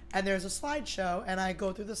 and there's a slideshow, and I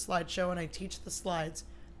go through the slideshow and I teach the slides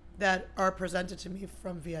that are presented to me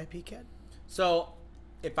from VIP Kid. So,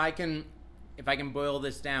 if I can boil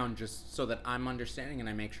this down just so that I'm understanding and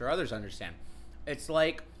I make sure others understand. It's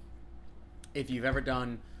like if you've ever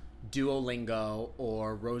done Duolingo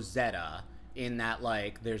or Rosetta, in that,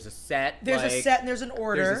 like, there's a set. There's like, a set and there's an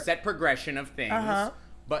order. There's a set progression of things. Uh-huh.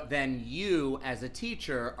 But then you, as a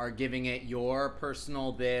teacher, are giving it your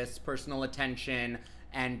personal attention.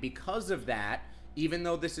 And because of that, even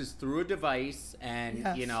though this is through a device and,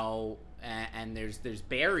 Yes. you know, and there's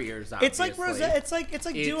barriers, obviously. It's like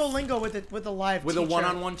Duolingo with a live with teacher. a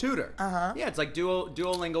one-on-one tutor. Uh-huh. Yeah, it's like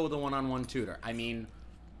Duolingo with a one-on-one tutor. I mean,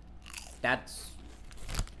 that's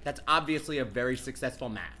obviously a very successful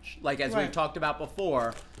match. Like, as we've talked about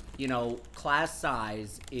before, you know, class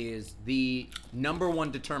size is the number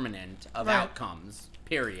one determinant of outcomes,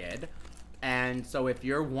 period. And so if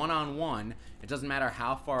you're one-on-one, it doesn't matter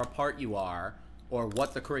how far apart you are or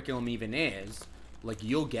what the curriculum even is, like,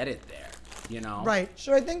 you'll get it there, you know? Right.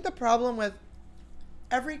 So I think the problem with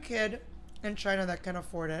every kid in China that can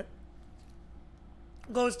afford it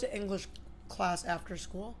goes to English class after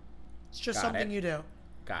school. It's just something you do.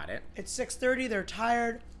 Got it. It's 6:30, they're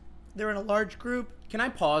tired, they're in a large group. Can I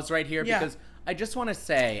pause right here? Yeah. Because I just want to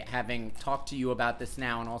say, having talked to you about this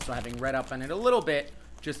now and also having read up on it a little bit,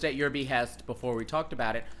 just at your behest before we talked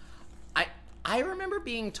about it, I remember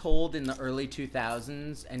being told in the early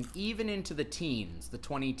 2000s and even into the teens, the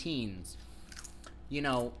 20 teens, you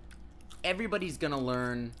know, everybody's going to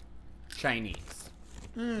learn Chinese.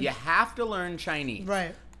 You have to learn Chinese.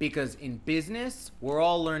 Right. Because in business, we're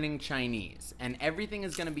all learning Chinese, and everything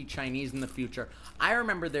is going to be Chinese in the future. I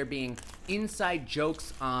remember there being inside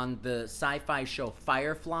jokes on the sci-fi show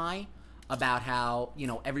Firefly about how, you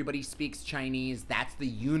know, everybody speaks Chinese. That's the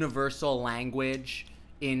universal language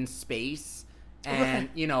in space, and,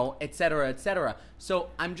 you know, et cetera, et cetera. So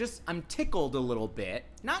I'm tickled a little bit.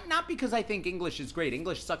 Not because I think English is great.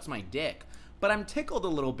 English sucks my dick. But I'm tickled a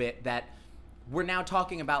little bit that we're now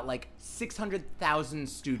talking about like 600,000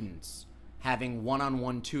 students having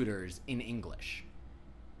one-on-one tutors in English.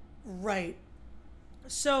 Right.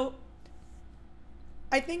 So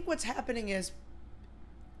I think what's happening is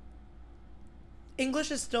English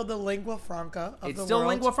is still the lingua franca of the world. It's still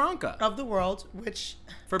lingua franca of the world, which,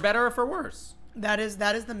 for better or for worse, that is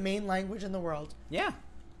the main language in the world. Yeah.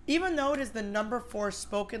 Even though it is the number 4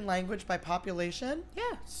 spoken language by population.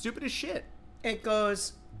 Yeah. Stupid as shit. It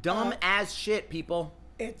goes dumb as shit, people.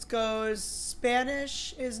 It goes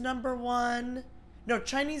Spanish is number 1. No,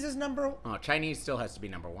 Chinese is number. Oh, Chinese still has to be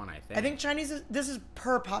number 1, I think. I think Chinese is. This is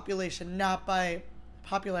per population, not by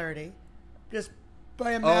popularity, just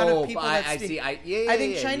by amount of people that speak. I see. I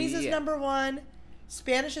think Chinese is number 1,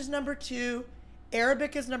 Spanish is number 2,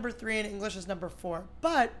 Arabic is number 3, and English is number 4.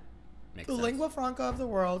 But the lingua franca of the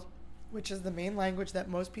world, which is the main language that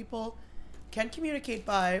most people can communicate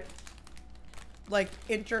by, like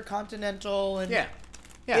intercontinental and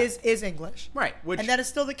is English. Right. And that is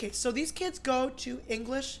still the case. So these kids go to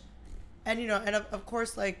English, and you know, and of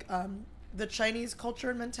course, like the Chinese culture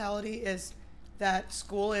and mentality is that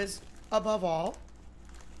school is above all,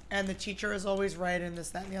 and the teacher is always right, and this,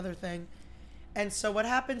 that, and the other thing. And so what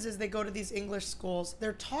happens is they go to these English schools.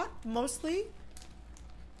 They're taught mostly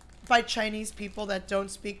by Chinese people that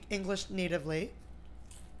don't speak English natively.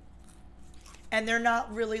 And they're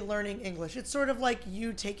not really learning English. It's sort of like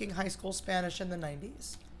you taking high school Spanish in the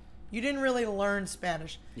 90s. You didn't really learn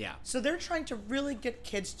Spanish. Yeah. So they're trying to really get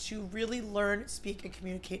kids to really learn, speak, and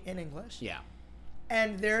communicate in English. Yeah.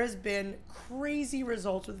 And there has been crazy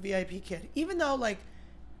results with VIP Kid. Even though, like,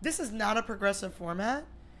 this is not a progressive format.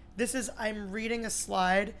 This is, I'm reading a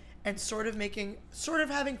slide and sort of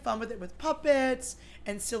having fun with it with puppets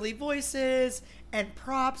and silly voices and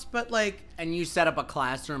props, but like... And you set up a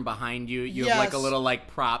classroom behind you. You have like a little like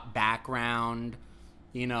prop background.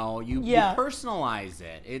 You know, you personalize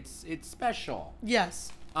it. It's special.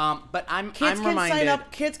 Yes. But I'm reminded...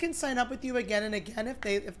 Kids can sign up with you again and again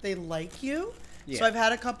if they like you. Yeah. So I've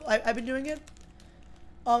had a couple... I've been doing it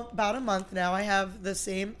about a month now. I've had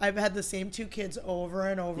the same 2 kids over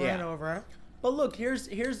and over and over. But look, here's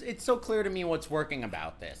it's so clear to me what's working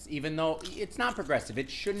about this. Even though it's not progressive, it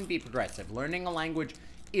shouldn't be progressive. Learning a language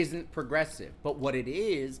isn't progressive. But what it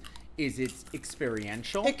is it's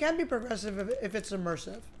experiential. It can be progressive if it's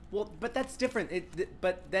immersive. Well, but that's different.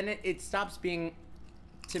 But then it stops being,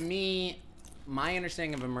 to me, my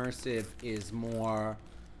understanding of immersive is more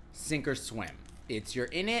sink or swim. It's you're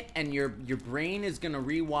in it and your brain is going to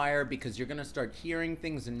rewire because you're going to start hearing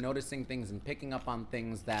things and noticing things and picking up on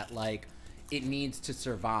things that like it needs to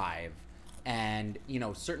survive. And, you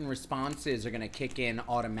know, certain responses are going to kick in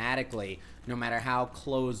automatically no matter how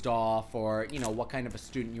closed off or, you know, what kind of a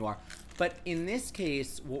student you are. But in this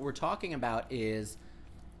case, what we're talking about is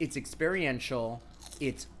it's experiential,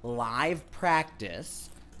 it's live practice,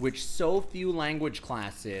 which so few language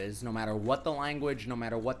classes, no matter what the language, no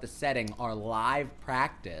matter what the setting, are live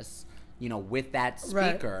practice. with that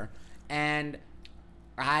speaker. Right. And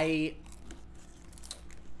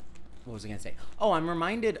what was I going to say? Oh, I'm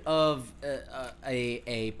reminded of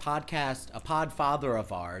a podcast, a podfather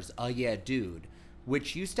of ours, Yeah Dude,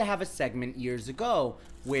 which used to have a segment years ago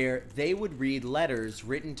where they would read letters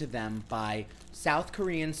written to them by South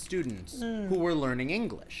Korean students who were learning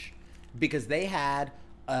English, because they had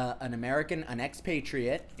an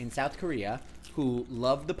expatriate in South Korea who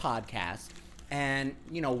loved the podcast and,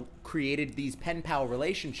 created these pen pal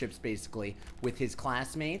relationships basically with his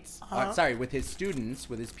classmates, with his students,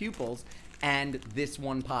 with his pupils, and this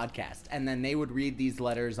one podcast. And then they would read these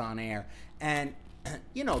letters on air. And,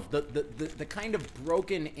 the kind of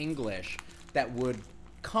broken English that would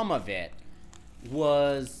come of it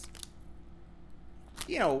was,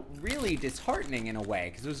 really disheartening in a way,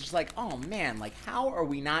 because it was just like, oh man, like, how are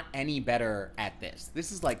we not any better at this?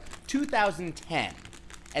 This is like 2010,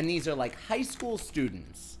 and these are like high school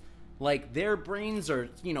students. Like, their brains are,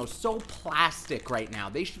 so plastic right now.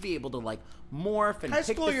 They should be able to like morph and high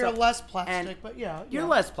school. You're less plastic, but yeah, you're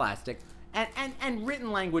less plastic. And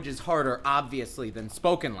written language is harder, obviously, than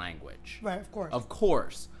spoken language. Right, of course. Of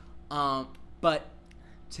course. But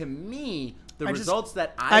to me, results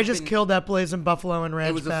that I just killed that Blazing Buffalo and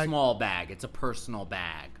Ranch bag. It was a small bag. It's a personal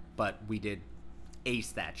bag. But we did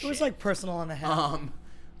ace that shit. It was like personal and a half.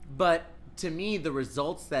 But to me, the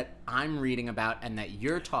results that I'm reading about and that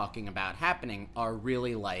you're talking about happening are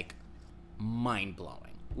really, like,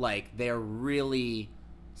 mind-blowing. Like, they're really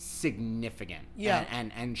significant. Yeah.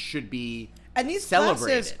 And should be And these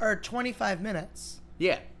celebrated. Classes are 25 minutes.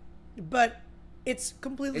 Yeah. But it's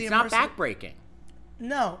completely It's immersive. not backbreaking.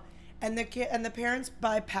 No. And the parents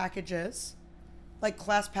buy packages, like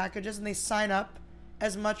class packages, and they sign up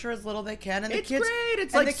as much or as little they can. And It's the kids, great.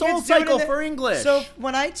 It's and like the kids Soul do it Cycle for English. So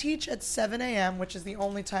when I teach at 7 a.m., which is the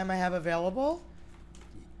only time I have available,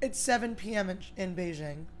 it's 7 p.m. in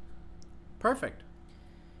Beijing. Perfect.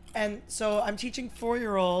 And so I'm teaching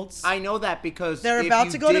 4-year-olds. I know that because they're about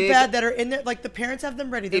to go to bed, that are in there, like the parents have them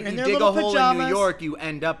ready. They're in their little pajamas. If you dig a hole in New York, you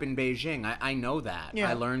end up in Beijing. I know that. Yeah.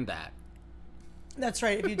 I learned that. That's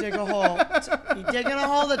right. If you dig a hole, you dig in a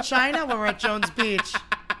hole to China when we're at Jones Beach.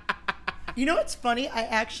 You know what's funny? I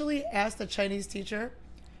actually asked a Chinese teacher,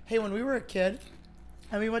 hey, when we were a kid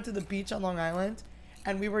and we went to the beach on Long Island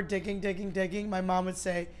and we were digging, my mom would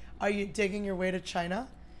say, are you digging your way to China?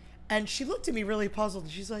 And she looked at me really puzzled.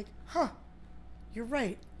 And she's like, huh, you're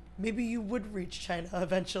right. Maybe you would reach China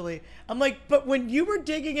eventually. I'm like, but when you were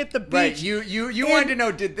digging at the beach... Right, you wanted to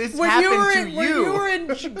know, did this happen to you? When you were in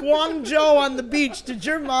Guangzhou on the beach, did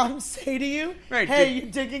your mom say to you, hey, you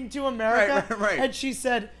digging to America? Right. And she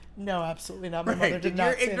said, no, absolutely not. My mother did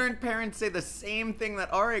not say. Did your ignorant parents say the same thing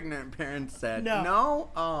that our ignorant parents said?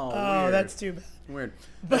 No? Oh, weird. That's too bad. Weird.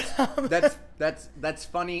 That's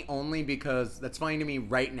funny only because... That's funny to me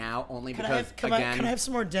right now only because, can I have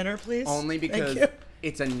some more dinner, please? Only because...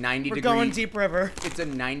 It's a 90 We're going Deep River. It's a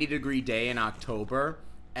 90-degree day in October,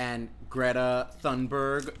 and Greta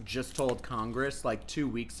Thunberg just told Congress like 2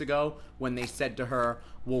 weeks ago when they said to her,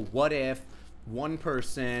 well, what if one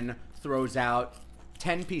person throws out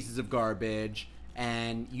 10 pieces of garbage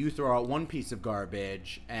and you throw out one piece of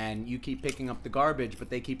garbage and you keep picking up the garbage, but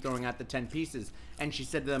they keep throwing out the 10 pieces. And she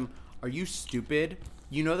said to them, are you stupid?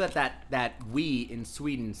 You know that we in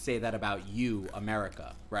Sweden say that about you,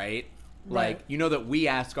 America, right? Like, you know that we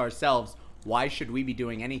ask ourselves, why should we be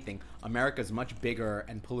doing anything? America's much bigger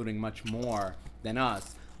and polluting much more than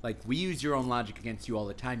us. Like, we use your own logic against you all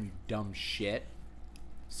the time, you dumb shit.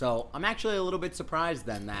 So I'm actually a little bit surprised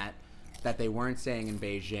then that they weren't saying in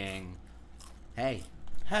Beijing, hey,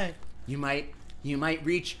 you might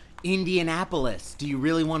reach Indianapolis. Do you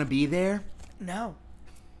really want to be there? No.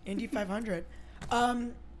 Indy 500.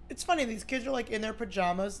 It's funny, these kids are like in their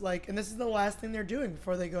pajamas, like, and this is the last thing they're doing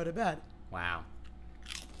before they go to bed. Wow.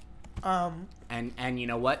 And you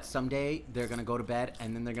know what? Someday they're gonna go to bed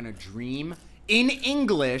and then they're gonna dream in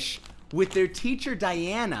English with their teacher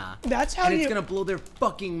Diana. That's how it's gonna blow their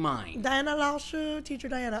fucking mind. Diana Laoshu, teacher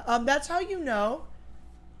Diana. That's how you know.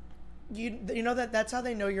 You know that's how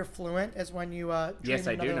they know you're fluent is when you dream in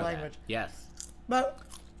another language. That. Yes. But.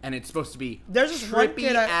 And it's supposed to be there's this one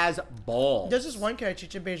kid as balls. There's this one kid I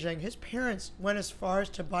teach in Beijing. His parents went as far as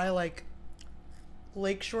to buy like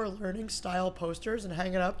Lakeshore Learning style posters and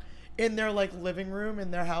hang it up in their like living room in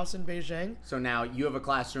their house in Beijing. So now you have a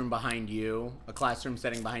classroom behind you, a classroom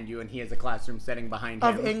setting behind you, and he has a classroom setting behind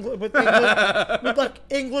him. With like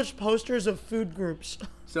English posters of food groups.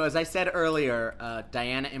 So as I said earlier,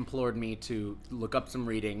 Diana implored me to look up some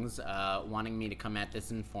readings, wanting me to come at this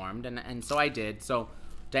informed, and so I did. So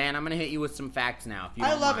Diana, I'm going to hit you with some facts now, if you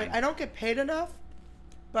don't mind. I love it. I don't get paid enough,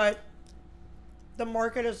 but the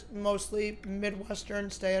market is mostly Midwestern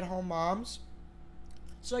stay-at-home moms.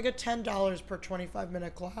 So I get $10 per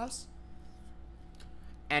 25-minute class.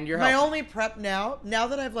 And you're my only prep now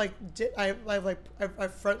that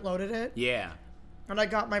I've front-loaded it. Yeah. And I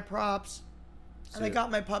got my props. So and I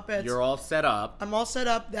got my puppets. You're all set up. I'm all set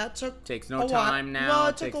up. That takes no time now. Well,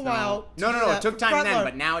 it took a while. No. It took time then,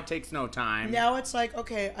 but now it takes no time. Now it's like,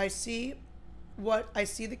 okay, I see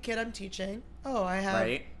the kid I'm teaching. Oh, I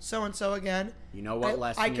have so-and-so again. You know what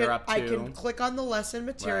lesson you're up to. I can click on the lesson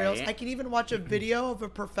materials. Right. I can even watch a video of a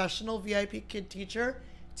professional VIP kid teacher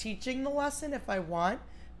teaching the lesson if I want,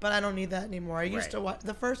 but I don't need that anymore. I used to watch.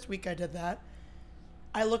 The first week I did that.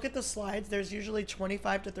 I look at the slides. There's usually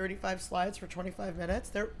 25 to 35 slides for 25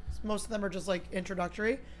 minutes. Most of them are just like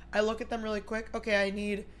introductory. I look at them really quick. Okay, I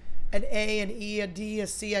need an A, an E, a D, a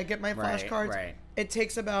C. I get my flashcards. Right. It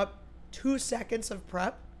takes about 2 seconds of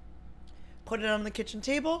prep. Put it on the kitchen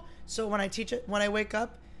table. So when I teach it, when I wake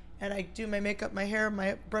up and I do my makeup, my hair,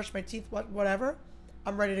 brush my teeth, whatever,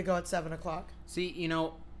 I'm ready to go at 7 o'clock. See,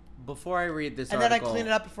 before I read this article... And then I clean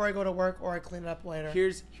it up before I go to work, or I clean it up later.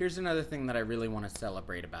 Here's another thing that I really want to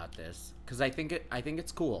celebrate about this, because I think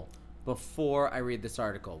it's cool. Before I read this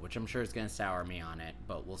article, which I'm sure is going to sour me on it,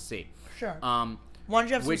 but we'll see. Sure. Why don't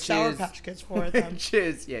you have some Sour Patch Kids for it then? Which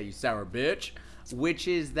is, yeah, you sour bitch. Which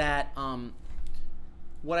is that,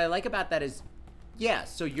 what I like about that is, yeah,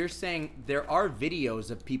 so you're saying there are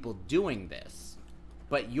videos of people doing this,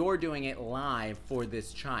 but you're doing it live for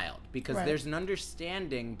this child because there's an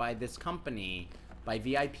understanding by this company, by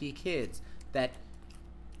VIP Kids, that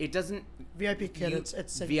it doesn't... VIP Kid,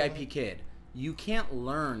 it's VIP Kid. You can't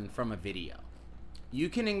learn from a video. You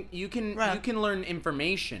can learn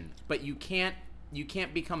information, but you can't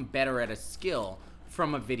become better at a skill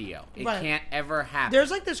from a video. It can't ever happen.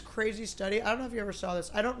 There's like this crazy study. I don't know if you ever saw this.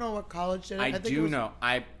 I don't know what college did it. I do know.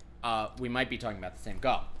 We might be talking about the same.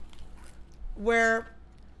 Go. Where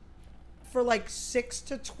for like 6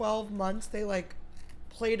 to 12 months they like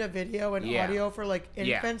played a video and audio for like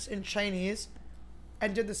infants in Chinese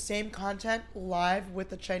and did the same content live with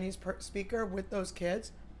the Chinese speaker with those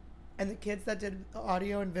kids, and the kids that did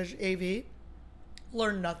audio and AV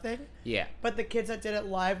learned nothing. Yeah. But the kids that did it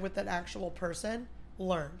live with an actual person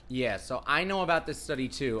learned. Yeah, so I know about this study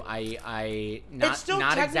too. It's still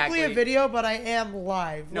not technically a video, but I am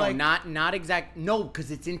live. No, not exact. No, because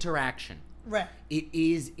it's interaction. Right. It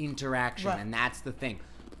is interaction, and that's the thing.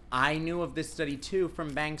 I knew of this study too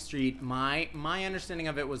from Bank Street. My understanding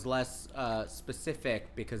of it was less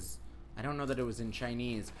specific because I don't know that it was in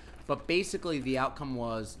Chinese. But basically the outcome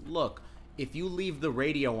was, look, if you leave the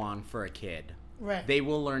radio on for a kid, they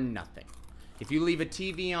will learn nothing. If you leave a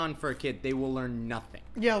TV on for a kid, they will learn nothing.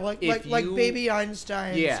 Yeah, like Baby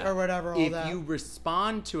Einsteins or whatever. If you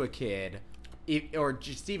respond to a kid, or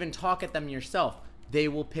just even talk at them yourself, they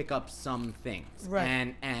will pick up some things.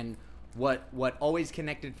 Right. And what always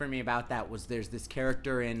connected for me about that was there's this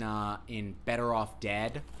character in Better Off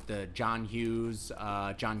Dead, the John Hughes,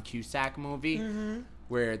 John Cusack movie,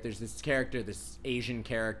 where there's this character, this Asian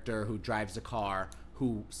character who drives a car,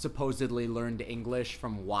 who supposedly learned English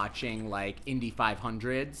from watching like Indy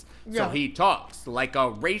 500s. Yeah. So he talks like a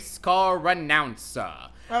race car announcer.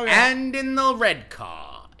 Oh, yeah. And in the red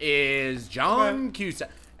car is John Cusack.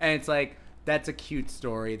 And it's like, that's a cute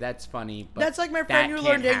story. That's funny. But that's like my friend who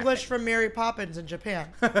learned English from Mary Poppins in Japan.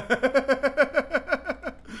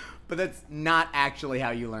 But that's not actually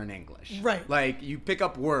how you learn English. Right. Like, you pick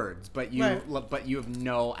up words, but you have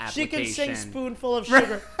no application. She can sing Spoonful of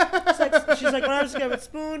Sugar. She's like, when I was a kid,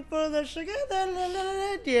 spoonful of sugar.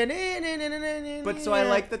 But so I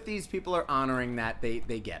like that these people are honoring that. They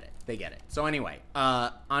get it. They get it. So anyway,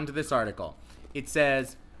 on to this article. It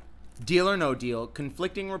says, Deal or No Deal,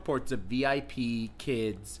 conflicting reports of VIP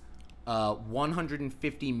Kids'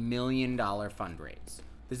 $150 million fundraise.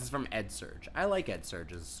 This is from EdSurge. I like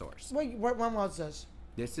EdSurge as a source. Wait, when was this?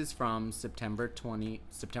 This is from September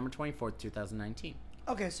 24th, 2019.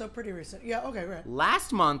 Okay, so pretty recent. Yeah, okay, right.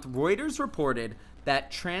 Last month, Reuters reported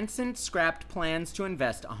that Transcend scrapped plans to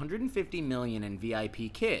invest $150 million in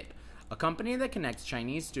VIP Kid, a company that connects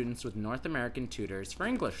Chinese students with North American tutors for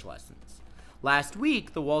English lessons. Last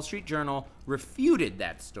week, the Wall Street Journal refuted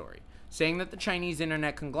that story, saying that the Chinese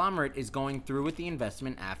internet conglomerate is going through with the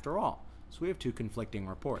investment after all. So we have two conflicting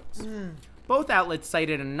reports. Both outlets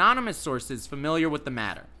cited anonymous sources familiar with the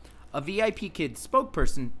matter. A VIP Kid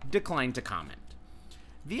spokesperson declined to comment.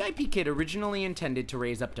 VIP Kid originally intended to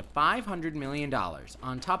raise up to $500 million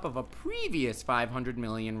on top of a previous $500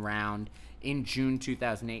 million round in June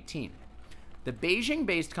 2018. The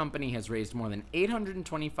Beijing-based company has raised more than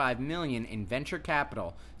 $825 million in venture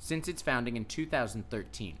capital since its founding in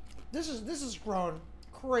 2013. This is grown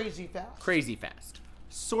crazy fast. Crazy fast.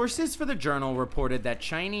 Sources for the journal reported that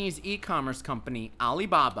Chinese e-commerce company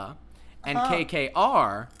Alibaba and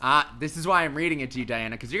KKR, this is why I'm reading it to you,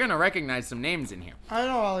 Diana, because you're going to recognize some names in here. I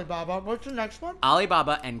know Alibaba. What's the next one?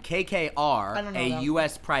 Alibaba and KKR, I don't know a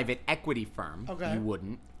U.S. private equity firm. Okay. You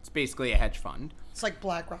wouldn't. It's basically a hedge fund. It's like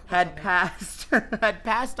BlackRock. Had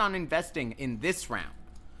passed on investing in this round,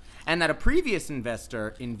 and that a previous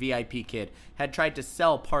investor in VIP Kid had tried to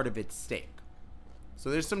sell part of its stake. So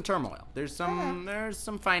there's some turmoil. There's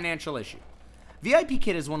some financial issue. VIP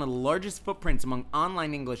Kid is one of the largest footprints among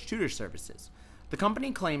online English tutor services. The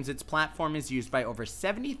company claims its platform is used by over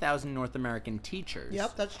 70,000 North American teachers.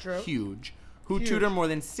 Yep, that's true. Huge. Who tutor more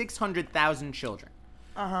than 600,000 children.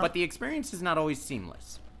 But the experience is not always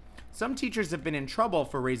seamless. Some teachers have been in trouble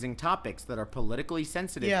for raising topics that are politically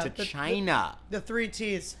sensitive to China. The 3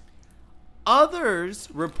 T's. Others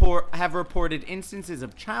have reported instances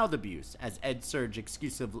of child abuse, as EdSurge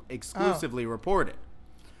exclusively reported.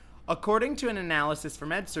 According to an analysis from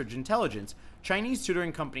EdSurge Intelligence, Chinese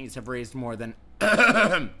tutoring companies have raised more than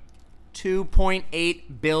 $2.8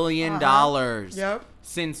 billion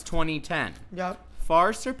since 2010,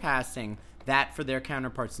 far surpassing that for their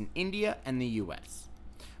counterparts in India and the U.S.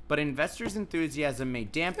 But investors' enthusiasm may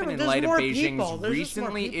dampen in light of Beijing's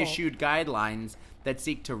recently issued guidelines that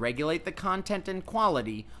seek to regulate the content and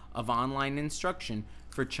quality of online instruction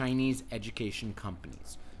for Chinese education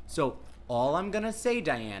companies. So all I'm going to say,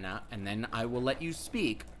 Diana, and then I will let you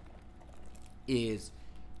speak, is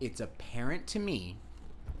it's apparent to me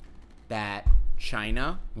that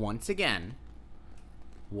China, once again,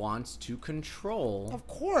 wants to control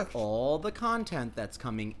all the content that's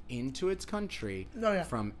coming into its country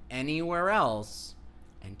from anywhere else,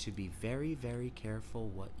 and to be very, very careful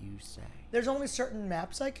what you say. There's only certain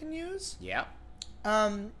maps I can use. Yeah.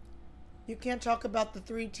 You can't talk about the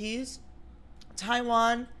 3 T's.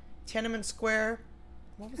 Taiwan, Tiananmen Square.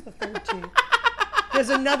 What was the third T? There's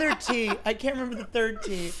another T. I can't remember the third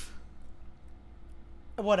T.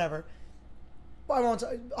 Whatever. I won't.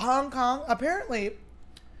 Hong Kong. Apparently.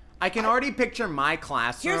 I can already picture my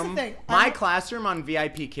classroom. Here's the thing. My classroom on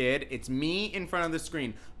VIP Kid, it's me in front of the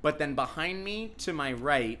screen. But then behind me to my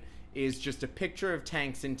right is just a picture of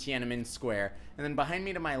tanks in Tiananmen Square. And then behind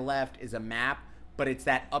me to my left is a map, but it's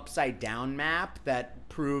that upside down map that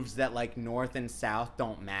proves that like north and south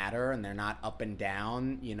don't matter and they're not up and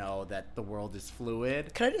down, you know, that the world is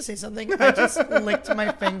fluid. Can I just say something? I just licked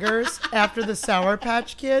my fingers after the Sour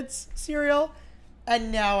Patch Kids cereal.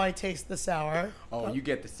 And now I taste the sour. Oh, you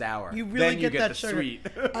get the sour. You really get that the sugar. Sweet.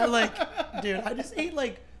 I just ate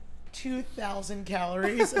like 2,000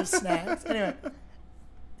 calories of snacks. Anyway.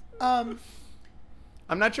 I'm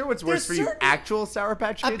not sure what's worse for you, actual Sour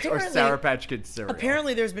Patch Kids or Sour Patch Kids cereal.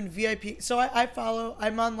 Apparently there's been VIP. So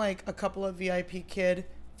I'm on like a couple of VIP Kid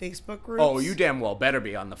Facebook groups. Oh, you damn well better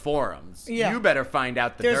be on the forums. Yeah. You better find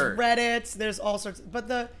out the dirt. There's Reddits. There's all sorts. But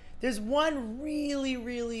there's one really,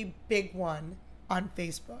 really big one on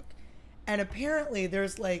Facebook. And apparently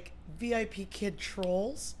there's like VIP Kid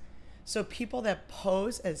trolls. So people that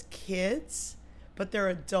pose as kids, but they're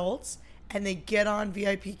adults, and they get on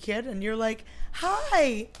VIP Kid, and you're like,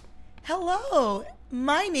 hi, hello,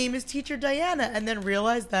 my name is Teacher Diana. And then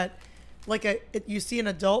realize that you see an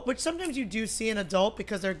adult, which sometimes you do see an adult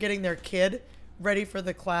because they're getting their kid ready for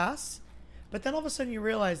the class. But then all of a sudden you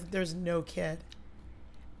realize that there's no kid.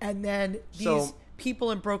 And then these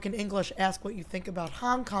people in broken English ask what you think about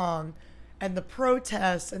Hong Kong and the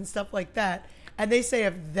protests and stuff like that. And they say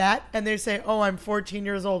and they say, oh, I'm 14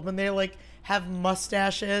 years old, when they like have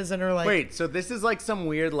mustaches and are like... Wait, so this is like some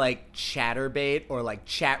weird like chatterbait or like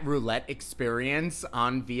chat roulette experience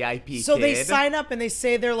on VIP Kid? So they sign up and they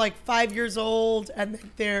say they're like 5 years old and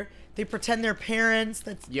they pretend they're parents.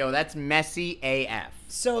 That's messy AF.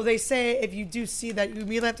 So they say if you do see that, you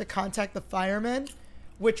immediately have to contact the firemen,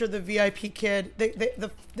 which are the VIP Kid.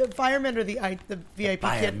 The firemen are the VIP Kid.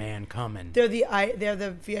 Fireman coming. They're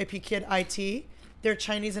the VIP Kid IT. They're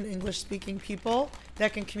Chinese and English speaking people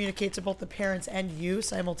that can communicate to both the parents and you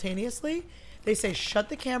simultaneously. They say shut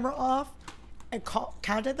the camera off and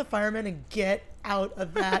contact the firemen and get out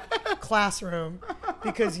of that classroom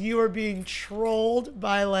because you are being trolled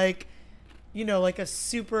by like a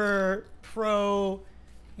super pro,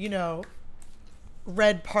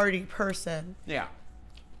 red party person. Yeah.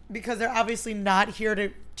 Because they're obviously not here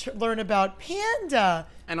to learn about panda.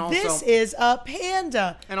 And also, this is a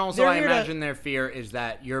panda. And also, I imagine their fear is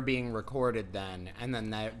that you're being recorded then, and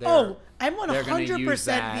then I'm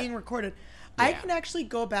 100% being recorded. Yeah. I can actually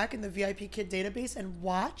go back in the VIP Kid database and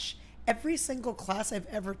watch every single class I've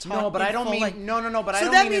ever taught. No, but I don't mean no. But I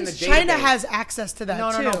don't that mean in the means China database. has access to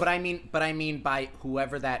that too. No. But I mean by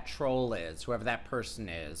whoever that troll is, whoever that person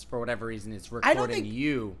is, for whatever reason, is recording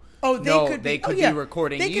you. Oh, they could be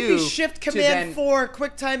recording you. They could be Shift Command 4,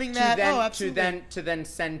 quick timing that. Absolutely. To then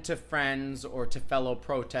send to friends or to fellow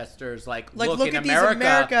protesters, like look in at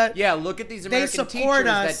America. Yeah, look at these American teachers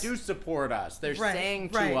that us. Do support us. They're saying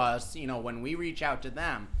to us, when we reach out to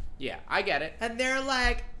them. Yeah, I get it. And they're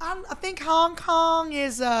like, I think Hong Kong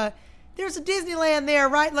is there's a Disneyland there,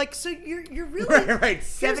 right? Like, so you're really right.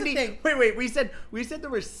 70. Wait. We said there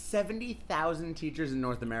were 70,000 teachers in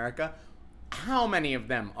North America. How many of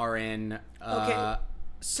them are in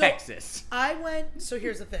Texas? So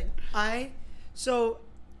here's the thing. So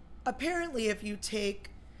apparently if you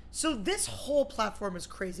take, so this whole platform is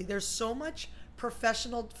crazy. There's so much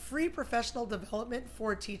free professional development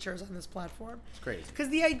for teachers on this platform. It's crazy. Because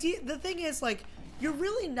the thing is, like,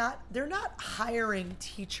 they're not hiring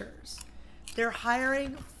teachers. They're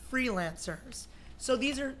hiring freelancers. So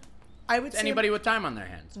these are, I would say, anybody with time on their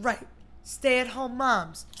hands. Right. Stay-at-home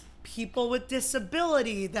moms, people with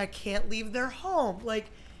disability that can't leave their home. Like,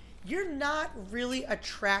 you're not really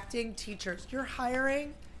attracting teachers. You're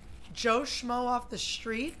hiring Joe Schmo off the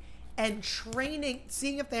street and training,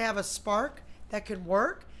 seeing if they have a spark that can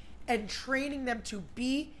work, and training them to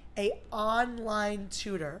be a online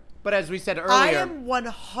tutor. But as we said earlier, I am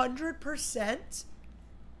 100%,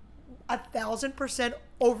 1,000%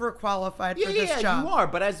 overqualified for this job. Yeah, you are.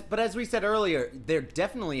 But as we said earlier, they're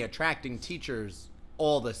definitely attracting teachers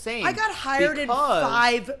all the same. I got hired in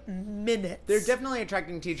 5 minutes. They're definitely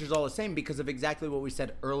attracting teachers all the same because of exactly what we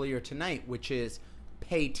said earlier tonight, which is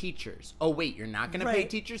pay teachers. Oh, wait, you're not going to pay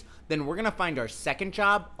teachers? Then we're going to find our second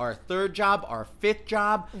job, our third job, our fifth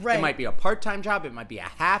job. Right. It might be a part-time job. It might be a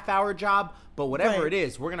half-hour job. But whatever it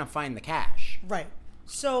is, we're going to find the cash. Right.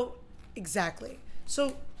 So, exactly.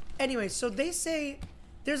 So, anyway, so they say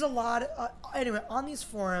there's a lot on these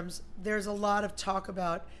forums, there's a lot of talk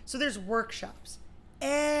about, so there's workshops.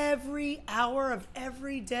 Every hour of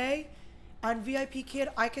every day on VIP Kid,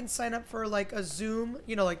 I can sign up for like a Zoom,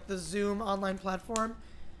 like the Zoom online platform,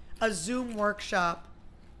 a Zoom workshop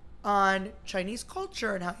on Chinese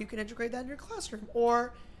culture and how you can integrate that in your classroom,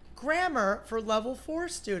 or grammar for level 4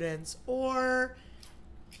 students, or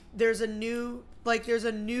there's a new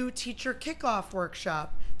teacher kickoff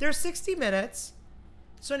workshop. They're 60 minutes.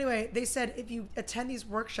 So anyway, they said if you attend these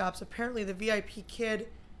workshops, apparently the VIP Kid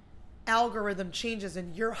algorithm changes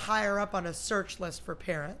and you're higher up on a search list for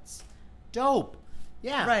parents. Dope.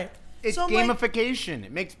 Yeah. Right. It's gamification.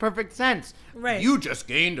 It makes perfect sense. Right. You just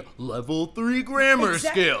gained level 3 grammar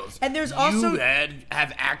skills. And there's also... You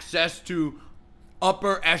have access to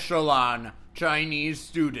upper echelon Chinese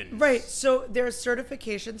students. Right. So there's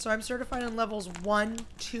certification. So I'm certified in levels 1,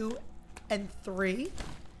 2, and 3.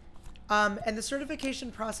 And the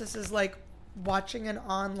certification process is like watching an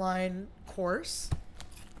online course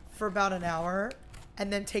for about an hour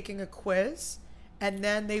and then taking a quiz. And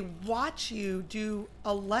then they watch you do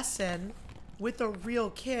a lesson with a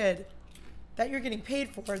real kid that you're getting paid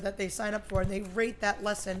for, that they sign up for, and they rate that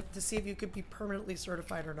lesson to see if you could be permanently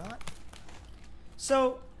certified or not.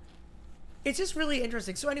 So it's just really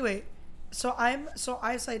interesting. So anyway, I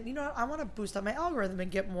said, I want to boost up my algorithm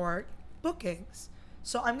and get more bookings.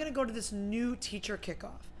 So I'm going to go to this new teacher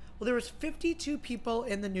kickoff. Well, there was 52 people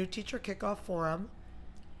in the new teacher kickoff forum.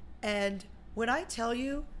 And when I tell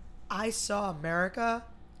you, I saw America.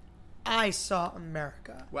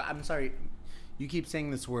 Well, I'm sorry. You keep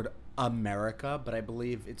saying this word America, but I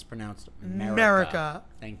believe it's pronounced America. America.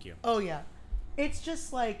 Thank you. Oh, yeah. It's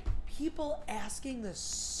just like people asking the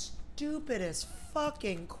stupidest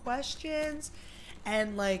fucking questions.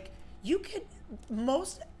 And like,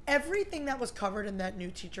 everything that was covered in that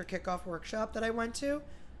new teacher kickoff workshop that I went to,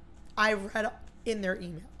 I read in their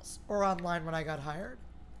emails or online when I got hired.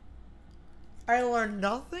 I learned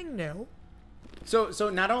nothing new. So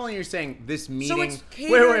not only you're saying this meeting... So it's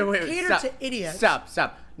catered stop, to idiots.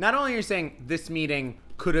 Stop. Not only you're saying this meeting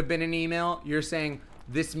could have been an email, you're saying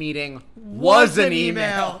this meeting was an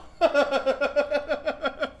email.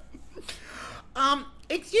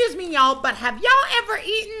 Excuse me, y'all, but have y'all ever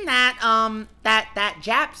eaten that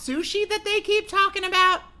Jap sushi that they keep talking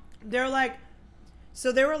about? They were like,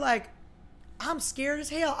 I'm scared as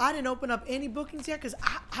hell. I didn't open up any bookings yet because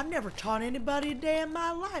I've never taught anybody a day in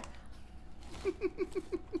my life.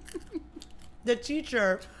 The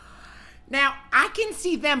teacher. Now, I can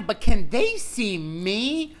see them, but can they see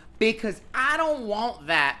me? Because I don't want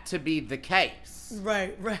that to be the case.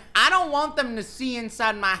 Right. I don't want them to see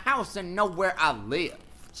inside my house and know where I live.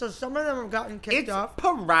 So some of them have gotten kicked off. It's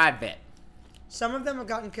private. Some of them have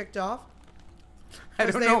gotten kicked off. I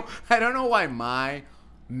don't know why my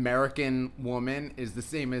American woman is the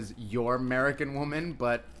same as your American woman,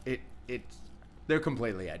 but they're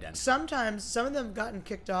completely identical. Sometimes some of them have gotten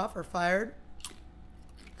kicked off or fired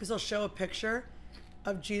because they'll show a picture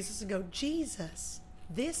of Jesus and go, Jesus,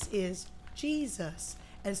 this is Jesus,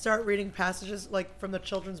 and start reading passages like from the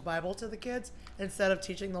children's Bible to the kids instead of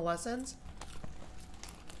teaching the lessons.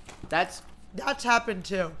 That's happened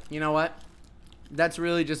too. You know what? That's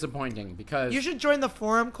really disappointing because... You should join the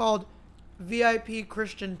forum called VIP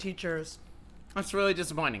Christian Teachers. That's really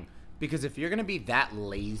disappointing because if you're going to be that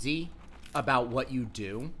lazy about what you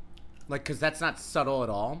do, like, because that's not subtle at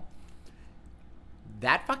all,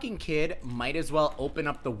 that fucking kid might as well open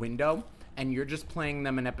up the window and you're just playing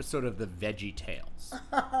them an episode of the Veggie Tales.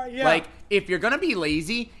 Yeah. Like, if you're going to be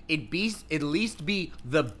lazy, at least be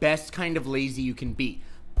the best kind of lazy you can be.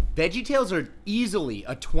 Veggie Tales are easily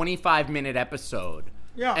a 25-minute episode.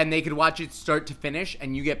 Yeah. And they could watch it start to finish,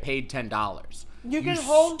 and you get paid $10. You can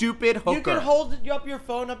hold... Stupid hooker. You can hold up your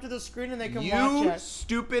phone up to the screen, and they can watch it. You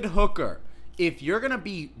stupid hooker. If you're going to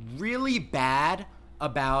be really bad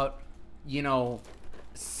about,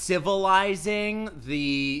 civilizing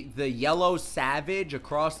the yellow savage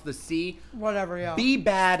across the sea... Whatever, yeah. Be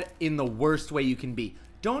bad in the worst way you can be.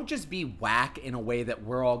 Don't just be whack in a way that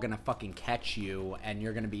we're all going to fucking catch you and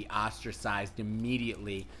you're going to be ostracized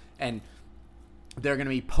immediately. And there are going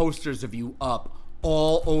to be posters of you up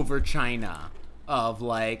all over China of,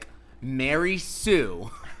 like, Mary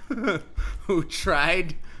Sue, who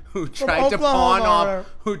tried to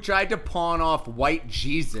pawn off white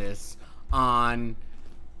Jesus on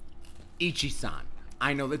Ichi-san.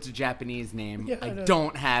 I know that's a Japanese name. Yeah, I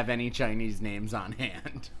don't have any Chinese names on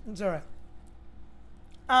hand. It's all right.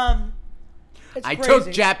 I took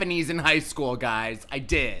Japanese in high school, guys. I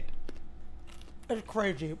did. It's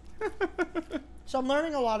crazy. So I'm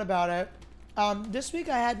learning a lot about it. This week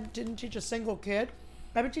didn't teach a single kid.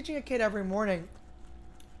 I've been teaching a kid every morning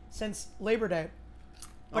since Labor Day.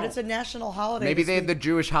 But it's a national holiday. Maybe they had the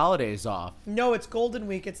Jewish holidays off. No, it's Golden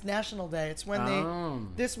Week. It's National Day. It's when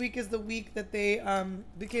this week is the week that they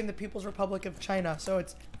became the People's Republic of China. So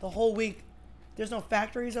it's the whole week. There's no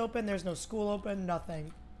factories open. There's no school open.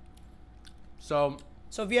 Nothing. So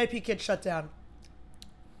VIP kids shut down.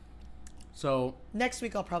 So next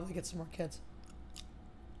week I'll probably get some more kids.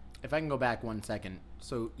 If I can go back 1 second.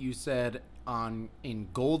 So you said in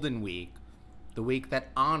Golden Week, the week that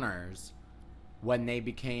honors when they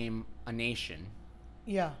became a nation.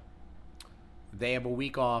 Yeah. They have a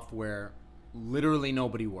week off where literally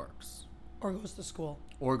nobody works. Or goes to school.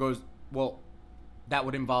 That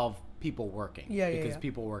would involve people working. Yeah, because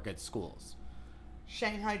people work at schools.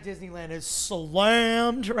 Shanghai Disneyland is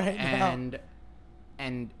slammed right now.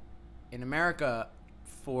 And in America,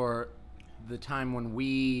 for the time when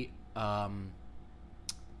we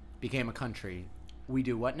became a country, we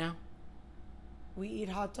do what now? We eat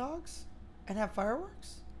hot dogs and have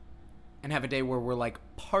fireworks? And have a day where we're, like,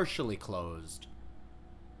 partially closed,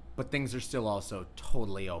 but things are still also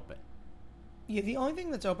totally open. Yeah, the only thing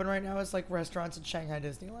that's open right now is, like, restaurants at Shanghai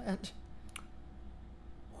Disneyland.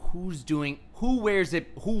 Who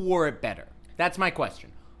wore it better? That's my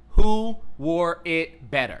question. Who wore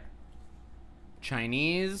it better?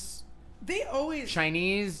 Chinese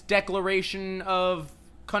Declaration of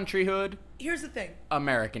Countryhood? Here's the thing.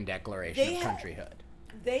 American Declaration of Countryhood.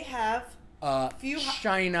 They have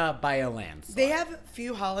China by a landslide. They have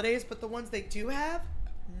few holidays, but the ones they do have,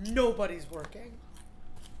 nobody's working.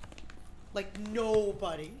 Like,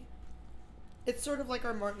 nobody. It's sort of like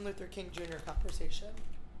our Martin Luther King Jr. conversation.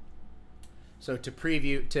 So to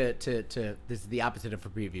preview, to this is the opposite of a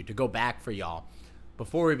preview. To go back for y'all,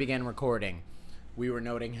 before we began recording, we were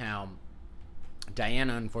noting how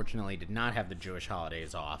Diana unfortunately did not have the Jewish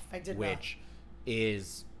holidays off. Which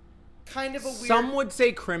is kind of a weird. Some would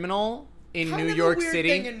say criminal in New York City.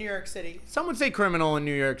 Thing in New York City. Some would say criminal in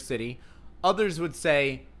New York City. Others would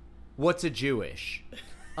say, "What's a Jewish?"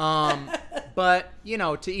 But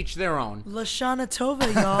to each their own. Lashana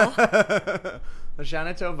Tova, y'all.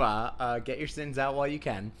 Lashana Tova, get your sins out while you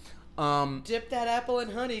can. Dip that apple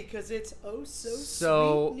in honey because it's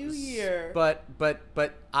so sweet New Year. But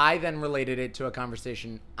I then related it to a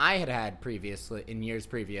conversation I had previously, in years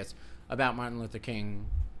previous, about Martin Luther King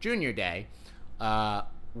Jr. Day,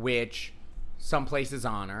 which some places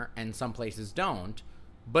honor and some places don't,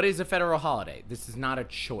 but is a federal holiday. This is not a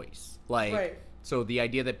choice. Right. So the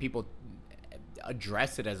idea that people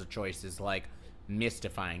address it as a choice is, like,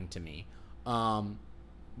 mystifying to me.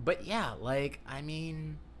 But yeah, like, I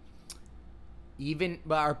mean, even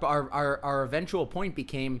our eventual point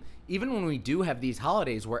became, even when we do have these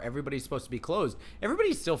holidays where everybody's supposed to be closed,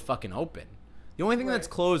 everybody's still fucking open. The only thing that's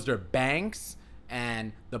closed are banks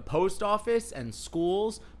and the post office and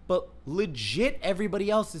schools, but legit everybody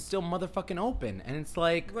else is still motherfucking open. And it's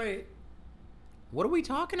like, what are we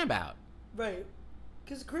talking about? Right.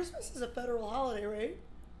 Because Christmas is a federal holiday, right?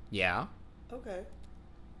 Yeah. Okay.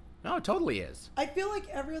 No, it totally is. I feel like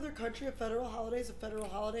every other country, a federal holiday is a federal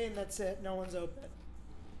holiday, and that's it. No one's open.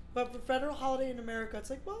 But for federal holiday in America,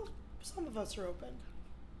 it's like, well, some of us are open.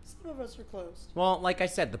 Some of us are closed. Well, like I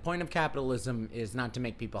said, the point of capitalism is not to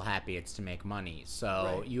make people happy. It's to make money.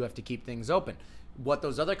 So you have to keep things open. What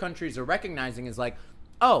those other countries are recognizing is like,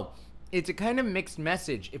 oh, it's a kind of mixed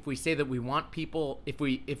message if we say that we want people,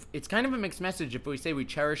 if it's kind of a mixed message if we say we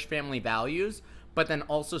cherish family values, but then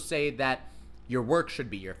also say that your work should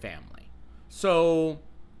be your family. So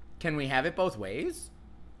can we have it both ways?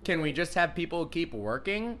 Can we just have people keep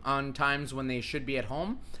working on times when they should be at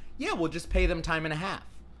home? Yeah, we'll just pay them time and a half.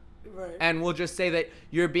 Right. And we'll just say that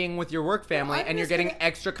you're being with your work family and you're getting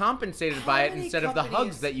extra compensated by it instead of the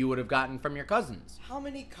hugs that you would have gotten from your cousins. How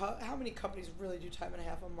many companies really do time and a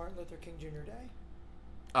half on Martin Luther King Jr. Day?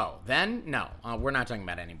 Oh, then? No. We're not talking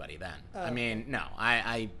about anybody then. I mean, no.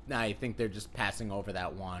 I think they're just passing over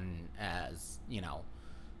that one as,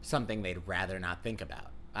 something they'd rather not think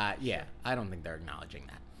about. Yeah, I don't think they're acknowledging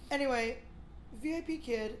that. Anyway, VIP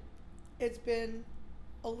Kid, it's been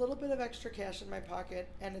a little bit of extra cash in my pocket,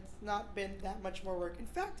 and it's not been that much more work. In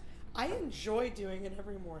fact, I enjoy doing it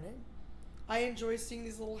every morning. I enjoy seeing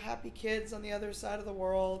these little happy kids on the other side of the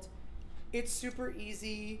world. It's super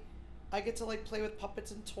easy. I get to play with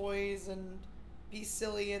puppets and toys and be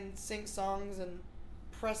silly and sing songs and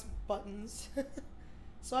press buttons.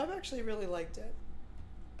 So I've actually really liked it.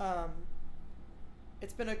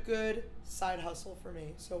 It's been a good side hustle for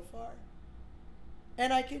me so far.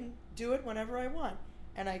 And I can do it whenever I want.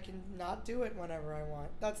 And I can not do it whenever I want.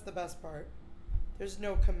 That's the best part. There's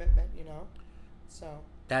no commitment, So.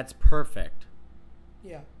 That's perfect.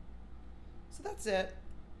 Yeah. So that's it.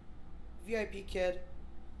 VIP Kid.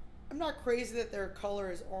 I'm not crazy that their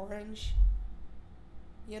color is orange.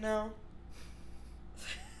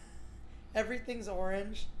 Everything's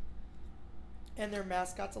orange. And their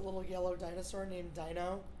mascot's a little yellow dinosaur named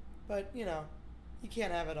Dino. But, you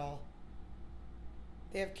can't have it all.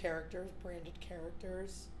 They have characters, branded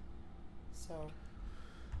characters. So,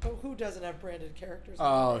 but who doesn't have branded characters?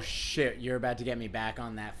 Oh, shit. You're about to get me back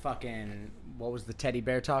on that fucking... What was the teddy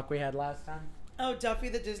bear talk we had last time? Oh, Duffy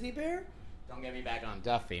the Disney Bear? Don't get me back on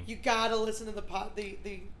Duffy. You gotta listen to the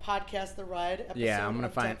podcast, The Ride episode. Yeah, I'm gonna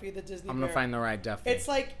find Duffy the Disney I'm Bear. gonna find The Ride Duffy. It's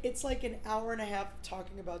like an hour and a half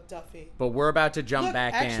talking about Duffy. But we're about to jump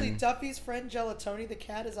back in. Actually, Duffy's friend Gelatoni the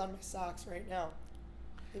cat is on my socks right now.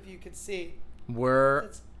 If you could see.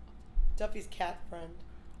 That's Duffy's cat friend.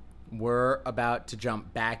 We're about to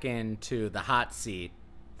jump back into the hot seat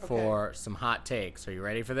for some hot takes. Are you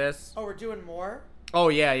ready for this? Oh, we're doing more? Oh,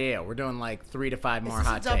 yeah. We're doing 3 to 5 more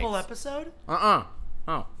hot takes. Is this a double episode? Oh,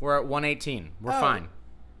 we're at 118. We're fine.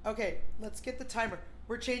 Okay, let's get the timer.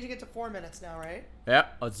 We're changing it to 4 minutes now, right?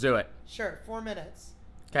 Yep, let's do it. Sure, 4 minutes.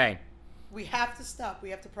 Okay. We have to stop.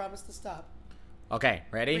 We have to promise to stop. Okay,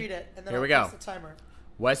 ready? Read it, and then Here I'll we go. press the timer.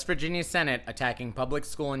 West Virginia Senate attacking public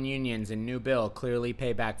school and unions in new bill clearly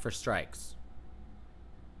payback for strikes.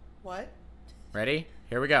 What? Ready?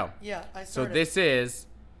 Here we go. Yeah, I started. So this is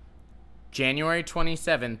January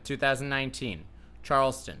 27th, 2019.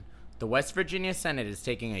 Charleston. The West Virginia Senate is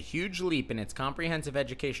taking a huge leap in its comprehensive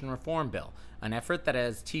education reform bill, an effort that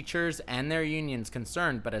has teachers and their unions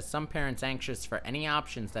concerned but has some parents anxious for any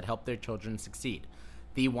options that help their children succeed.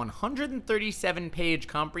 The 137-page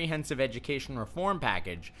comprehensive education reform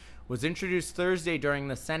package was introduced Thursday during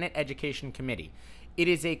the Senate Education Committee. It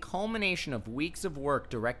is a culmination of weeks of work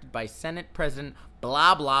directed by Senate President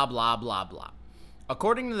blah, blah, blah, blah, blah.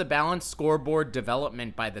 According to the Balanced Scoreboard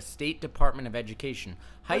development by the State Department of Education,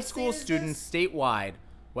 high school students statewide,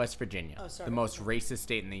 West Virginia, the most racist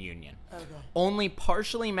state in the union, only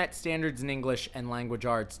partially met standards in English and language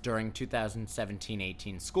arts during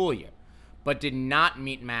 2017-18 school year, but did not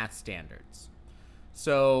meet math standards.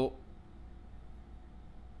 So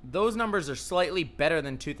those numbers are slightly better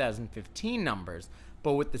than 2015 numbers,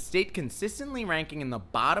 but with the state consistently ranking in the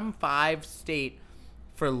bottom 5 state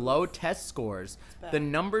for low test scores, the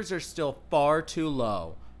numbers are still far too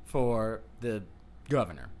low for the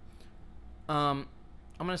governor. I'm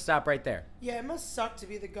going to stop right there. Yeah, it must suck to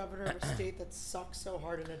be the governor of a state that sucks so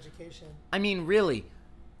hard in education. I mean, really,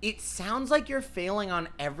 it sounds like you're failing on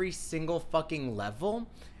every single fucking level,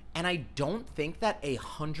 and I don't think that a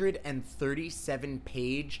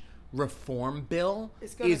 137-page reform bill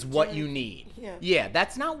is what you need. Yeah,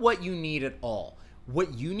 that's not what you need at all.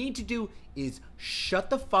 What you need to do is shut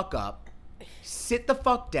the fuck up, sit the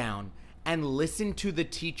fuck down, and listen to the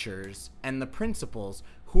teachers and the principals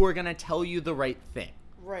who are going to tell you the right thing.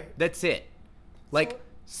 Right. That's it. Like,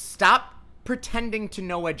 stop pretending to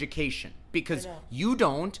know education, because you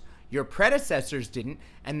don't, your predecessors didn't,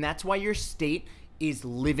 and that's why your state is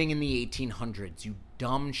living in the 1800s, you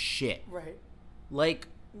dumb shit. Right. Like,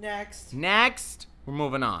 Next. We're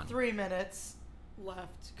moving on. 3 minutes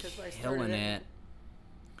left because I started Killing it.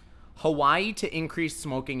 Hawaii to increase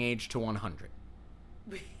smoking age to 100.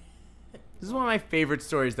 This is one of my favorite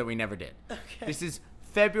stories that we never did. Okay. This is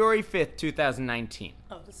February 5th, 2019.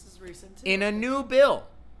 Oh, this is recent too. In a new bill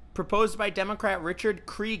proposed by Democrat Richard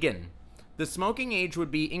Cregan, the smoking age would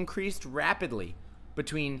be increased rapidly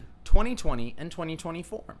between 2020 and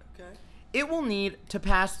 2024. Okay. It will need to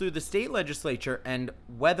pass through the state legislature and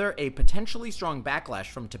weather a potentially strong backlash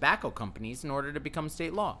from tobacco companies in order to become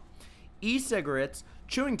state law. E-cigarettes,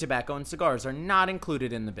 chewing tobacco, and cigars are not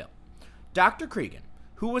included in the bill. Dr. Cregan,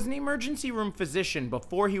 who was an emergency room physician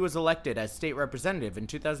before he was elected as state representative in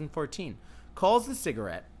 2014, calls the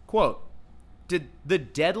cigarette, quote, the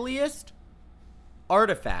deadliest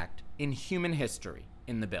artifact in human history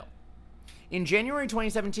in the bill. In January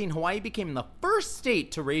 2017, Hawaii became the first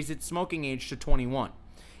state to raise its smoking age to 21.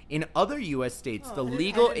 In other U.S. states, the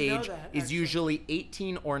legal age is usually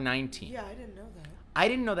 18 or 19. Yeah, I didn't know that. I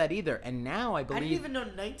didn't know that either. And now I believe... I didn't even know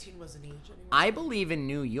 19 was an age anymore. I believe in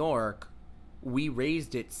New York, we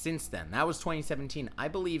raised it since then. That was 2017. I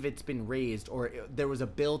believe it's been raised, or there was a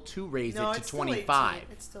bill to raise it to 25.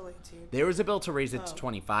 It's still 18. There was a bill to raise it to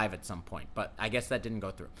 25 at some point, but I guess that didn't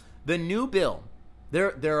go through. The new bill...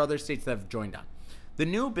 There are other states that have joined on. The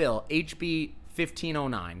new bill, HB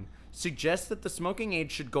 1509, suggests that the smoking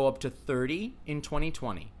age should go up to 30 in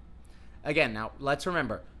 2020. Again, now, let's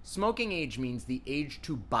remember, smoking age means the age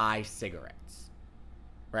to buy cigarettes,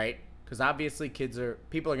 right? Because obviously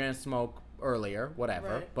people are going to smoke earlier,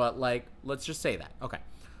 whatever, right. But, like, let's just say that. Okay.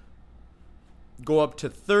 Go up to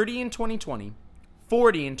 30 in 2020,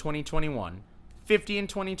 40 in 2021, 50 in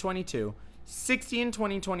 2022, 60 in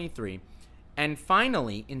 2023, and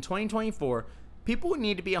finally, in 2024, people would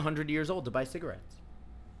need to be 100 years old to buy cigarettes.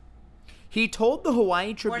 He told the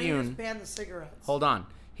Hawaii Tribune... Why do you just ban the cigarettes? Hold on.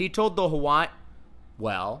 He told the Hawaii...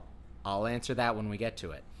 Well, I'll answer that when we get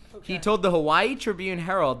to it. Okay. He told the Hawaii Tribune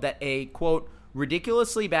Herald that a, quote,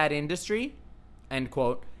 ridiculously bad industry, end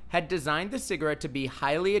quote, had designed the cigarette to be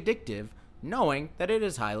highly addictive, knowing that it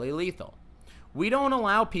is highly lethal. We don't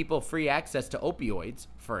allow people free access to opioids,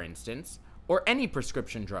 for instance, or any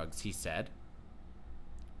prescription drugs, he said.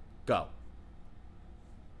 Go.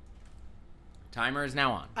 Timer is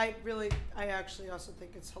now on. I actually also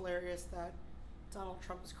think it's hilarious that Donald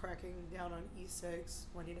Trump is cracking down on e-cigs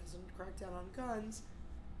when he doesn't crack down on guns.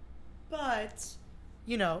 But,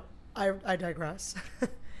 I digress.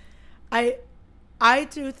 I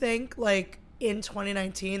do think, like, in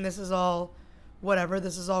 2019, this is all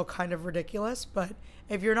kind of ridiculous. But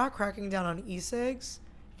if you're not cracking down on e-cigs,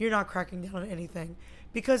 you're not cracking down on anything.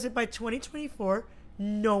 Because by 2024,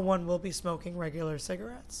 no one will be smoking regular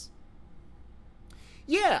cigarettes.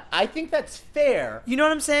 Yeah, I think that's fair. You know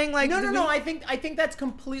what I'm saying? Like, no. I think that's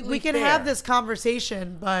completely fair. We can have this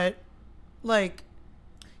conversation, but, like...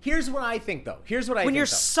 Here's what I think, though. When you're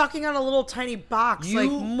sucking on a little tiny box,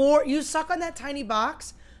 you suck on that tiny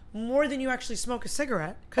box more than you actually smoke a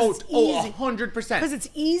cigarette. 100%. Because it's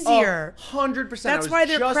easier. 100%. That's why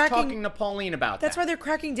they're talking to Pauline about that. That's why they're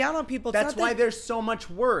cracking down on people. That's why they're so much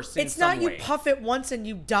worse. It's not you puff it once and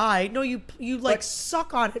you die. No, you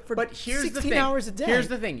suck on it for 16 hours a day. Here's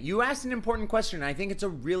the thing. You asked an important question, and I think it's a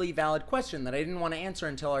really valid question that I didn't want to answer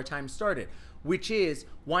until our time started, which is,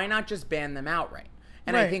 why not just ban them outright?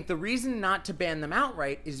 And right. I think the reason not to ban them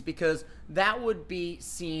outright is because that would be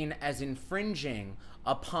seen as infringing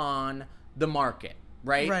upon the market,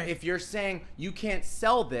 right? If you're saying you can't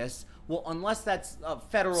sell this, well, unless that's a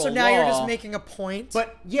federal law. So now you're just making a point?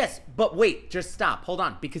 But wait, just stop. Hold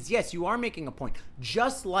on. Because yes, you are making a point.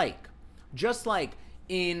 Just like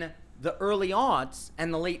in the early aughts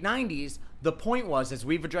and the late 90s, the point was, as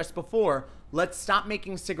we've addressed before, let's stop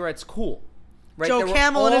making cigarettes cool. Right? Joe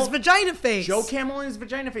Camel and his vagina face. Joe Camel and his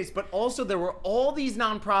vagina face. But also there were all these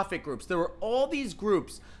nonprofit groups. There were all these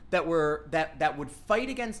groups that would fight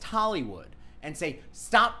against Hollywood and say,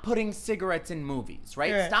 stop putting cigarettes in movies, right?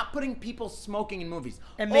 Yeah. Stop putting people smoking in movies.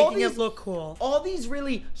 And making it look cool. All these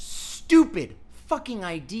really stupid fucking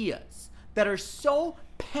ideas that are so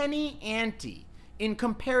penny ante in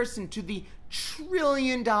comparison to the $1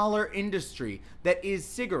 trillion industry that is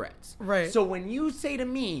cigarettes. Right. So when you say to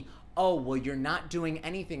me, oh, well, you're not doing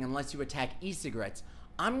anything unless you attack e-cigarettes.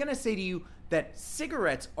 I'm going to say to you that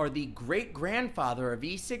cigarettes are the great-grandfather of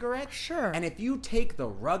e-cigarettes. Sure. And if you take the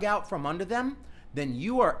rug out from under them, then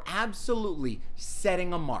you are absolutely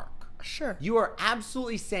setting a mark. Sure. You are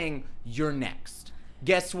absolutely saying you're next.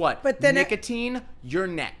 Guess what? But then nicotine, you're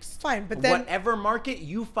next. Fine, but then whatever market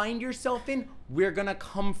you find yourself in, we're going to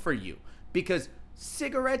come for you. Because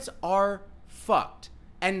cigarettes are fucked.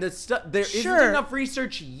 And there isn't enough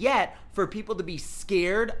research yet for people to be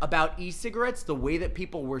scared about e-cigarettes the way that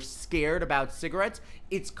people were scared about cigarettes.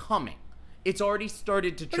 It's coming. It's already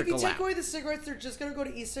started to trickle out. But if you take away the cigarettes, they're just going to go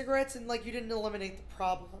to e-cigarettes, and like you didn't eliminate the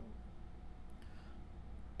problem.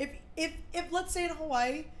 If let's say in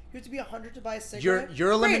Hawaii you have to be 100 to buy a cigarette,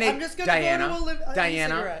 you're eliminating. I'm just going to go to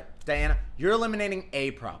e-cigarette. Diana, you're eliminating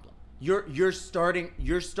a problem. You're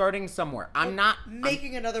starting somewhere. I'm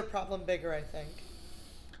making another problem bigger, I think.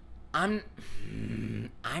 I'm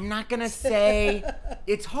not gonna say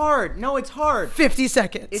it's hard. No, it's hard. 50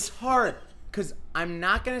 seconds. It's hard because I'm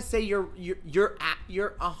not gonna say you're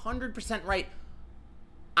 100% right.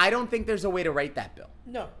 I don't think there's a way to write that bill.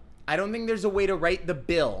 No. I don't think there's a way to write the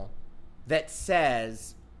bill that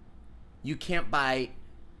says you can't buy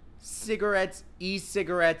cigarettes,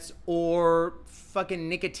 e-cigarettes, or fucking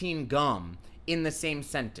nicotine gum in the same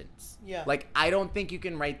sentence. Yeah. Like, I don't think you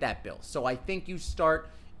can write that bill. So I think you start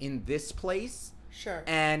in this place. Sure.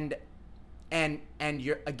 And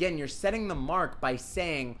you're setting the mark by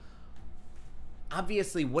saying,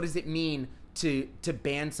 obviously, what does it mean to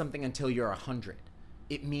ban something until you're 100?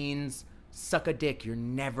 It means suck a dick. You're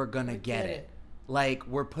never gonna get it. Like,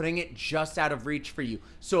 we're putting it just out of reach for you.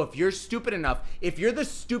 So if you're stupid enough, if you're the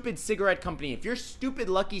stupid cigarette company, if you're stupid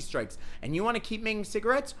Lucky Strikes, and you want to keep making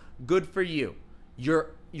cigarettes, good for you.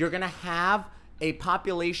 You're gonna have a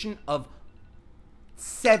population of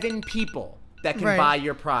 7 people that can buy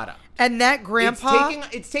your product. And that grandpa...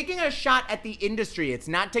 It's taking a shot at the industry. It's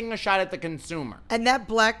not taking a shot at the consumer. And that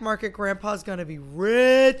black market grandpa's going to be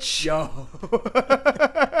rich. Yo.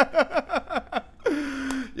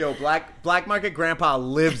 Yo, black market grandpa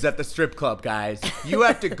lives at the strip club, guys. You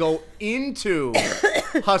have to go into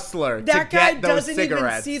Hustler to get those cigarettes. That guy doesn't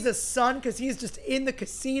even see the sun because he's just in the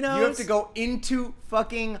casinos. You have to go into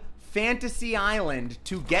fucking Fantasy Island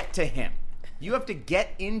to get to him. You have to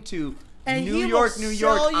get into New York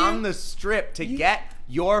on the strip to get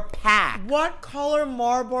your pack. What color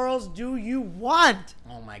Marlboros do you want?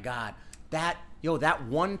 Oh my God. That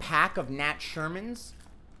one pack of Nat Shermans,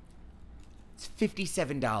 it's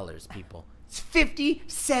 $57, people. It's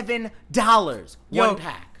 $57. One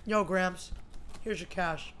pack. Yo, Gramps, here's your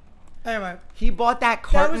cash. Anyway. He bought that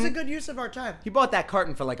carton. That was a good use of our time. He bought that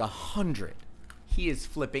carton for like $100. He is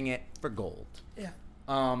flipping it for gold. Yeah.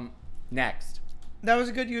 Next. That was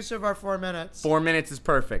a good use of our 4 minutes. 4 minutes is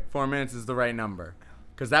perfect. 4 minutes is the right number.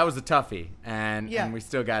 Because that was a toughie, and we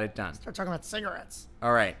still got it done. Start talking about cigarettes.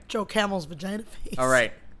 All right. Joe Camel's vagina face. All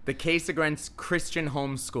right. The case against Christian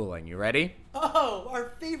homeschooling. You ready? Oh, our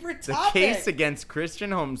favorite topic. The case against Christian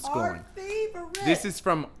homeschooling. Our favorite. This is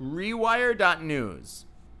from Rewire.news.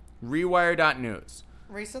 Rewire.news.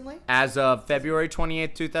 Recently? As of February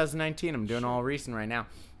 28th, 2019. I'm doing all recent right now.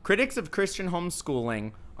 Critics of Christian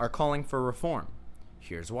homeschooling are calling for reform.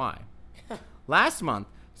 Here's why. Last month,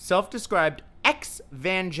 self-described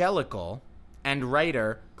ex-evangelical and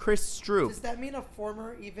writer Chris Stroop. Does that mean a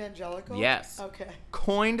former evangelical? Yes. Okay.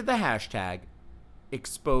 Coined the hashtag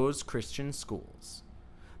Expose Christian Schools.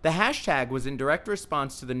 The hashtag was in direct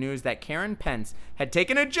response to the news that Karen Pence had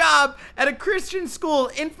taken a job at a Christian school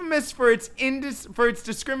infamous for its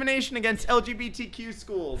discrimination against LGBTQ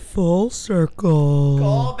schools. Full circle.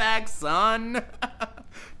 Call back, son.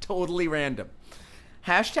 Totally random.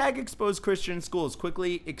 Hashtag Expose Christian Schools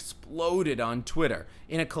quickly exploded on Twitter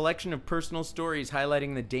in a collection of personal stories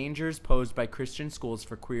highlighting the dangers posed by Christian schools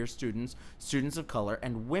for queer students, students of color,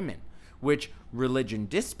 and women, which Religion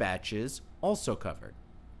Dispatches also covered.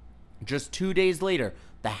 Just 2 days later,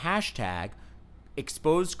 the hashtag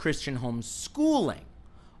Expose Christian Homeschooling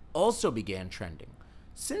also began trending.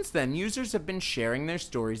 Since then, users have been sharing their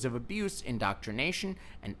stories of abuse, indoctrination,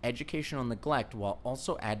 and educational neglect while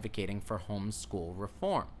also advocating for homeschool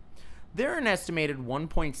reform. There are an estimated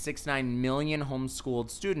 1.69 million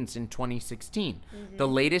homeschooled students in 2016, the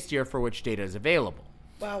latest year for which data is available.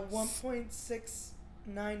 Wow,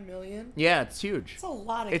 1.69 million? Yeah, it's huge. It's a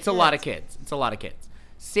lot of kids. It's a lot of kids. It's a lot of kids.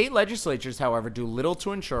 State legislatures, however, do little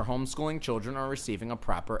to ensure homeschooling children are receiving a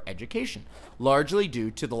proper education, largely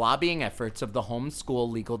due to the lobbying efforts of the Homeschool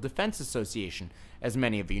Legal Defense Association, as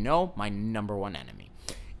many of you know, my number one enemy.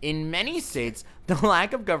 In many states, the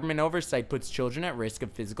lack of government oversight puts children at risk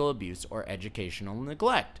of physical abuse or educational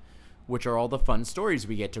neglect. which are all the fun stories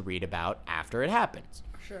we get to read about after it happens.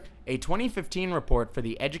 Sure. A 2015 report for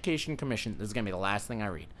the Education Commission, this is going to be the last thing I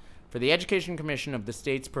read, for the Education Commission of the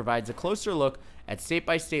states provides a closer look at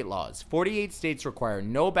state-by-state laws. 48 states require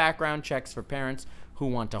no background checks for parents who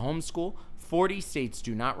want to homeschool. 40 states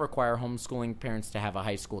do not require homeschooling parents to have a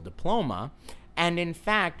high school diploma. And in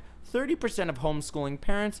fact, 30% of homeschooling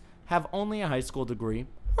parents have only a high school degree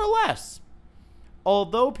or less.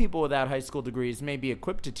 Although people without high school degrees may be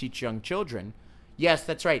equipped to teach young children, yes,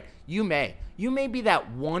 that's right, you may be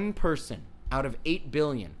that one person out of 8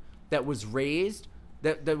 billion that was raised,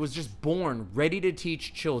 that was just born ready to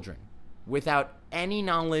teach children without any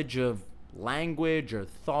knowledge of language or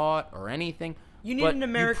thought or anything. You need an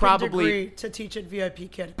American degree to teach at VIP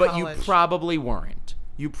Kid But College. you probably weren't.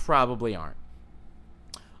 You probably aren't.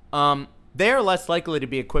 They are less likely to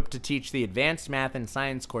be equipped to teach the advanced math and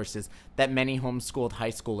science courses that many homeschooled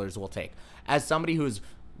high schoolers will take. As somebody who's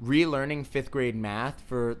relearning 5th grade math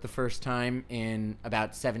for the first time in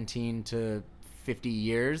about 17 to 50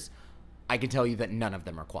 years, I can tell you that none of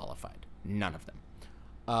them are qualified. None of them.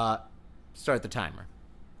 Start the timer.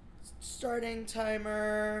 Starting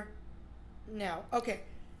timer now. Okay,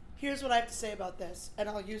 here's what I have to say about this, and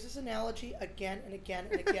I'll use this analogy again and again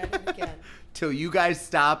and again and again. Till you guys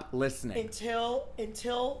stop listening.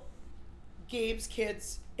 Until Gabe's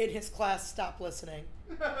kids in his class stop listening.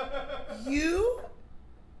 You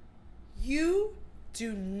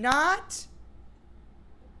do not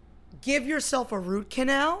give yourself a root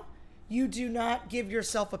canal. You do not give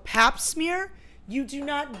yourself a pap smear. You do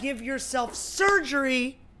not give yourself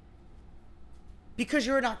surgery because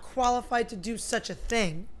you're not qualified to do such a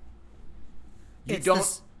thing.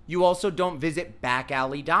 You also don't visit back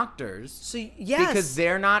alley doctors. So yes, because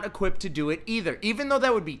they're not equipped to do it either. Even though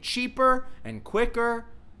that would be cheaper and quicker,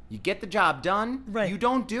 you get the job done. Right. You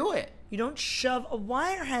don't do it. You don't shove a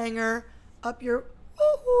wire hanger up your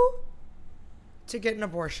to get an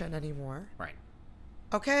abortion anymore. Right.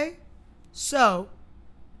 Okay? So,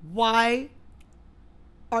 why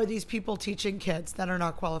are these people teaching kids that are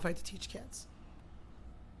not qualified to teach kids?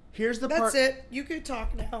 Here's the part. That's it. You can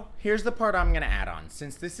talk now. Here's the part I'm going to add on.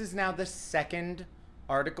 Since this is now the second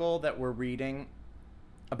article that we're reading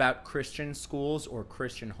about Christian schools or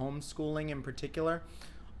Christian homeschooling in particular,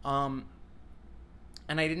 and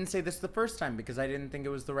I didn't say this the first time because I didn't think it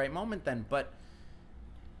was the right moment then, but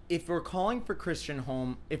if we're calling for Christian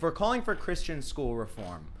school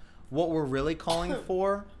reform, what we're really calling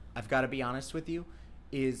for, I've got to be honest with you,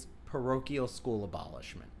 is parochial school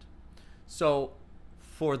abolishment. So,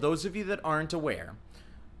 for those of you that aren't aware,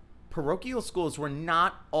 parochial schools were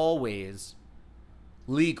not always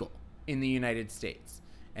legal in the United States.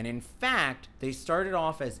 And in fact, they started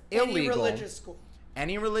off as illegal.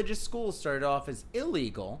 Any religious school started off as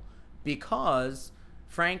illegal because,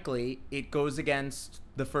 frankly, it goes against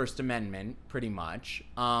the First Amendment, pretty much.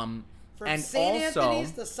 From St.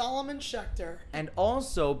 Anthony's to Solomon Schechter. And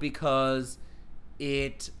also because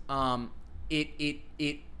when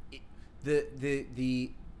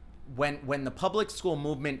the public school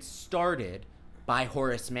movement started by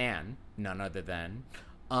Horace Mann, none other than,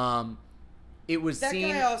 it was that seen...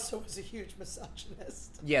 That guy also was a huge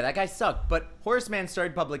misogynist. Yeah, that guy sucked. But Horace Mann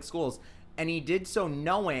started public schools, and he did so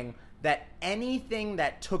knowing that anything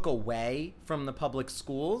that took away from the public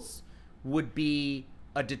schools would be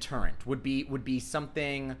a deterrent, would be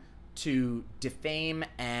something to defame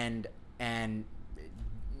and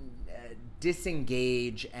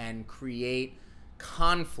disengage and create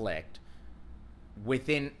conflict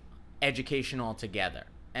within education altogether.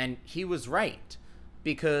 And he was right,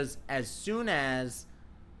 because as soon as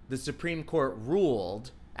the Supreme Court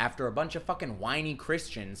ruled, after a bunch of fucking whiny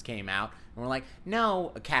Christians came out and were like,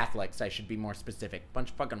 no, Catholics, I should be more specific, a bunch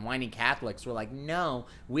of fucking whiny Catholics were like, no,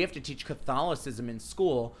 we have to teach Catholicism in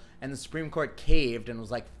school, and the Supreme Court caved and was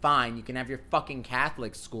like, fine, you can have your fucking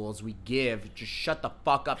Catholic schools, we give, just shut the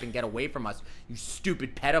fuck up and get away from us, you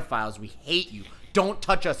stupid pedophiles, we hate you, don't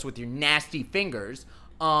touch us with your nasty fingers.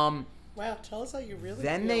 Wow, tell us how you really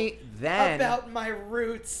feel about my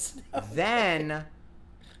roots. Then,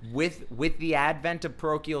 with the advent of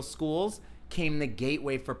parochial schools, came the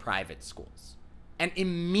gateway for private schools. And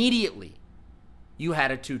immediately, you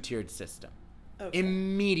had a two-tiered system. Okay.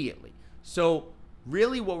 Immediately. So,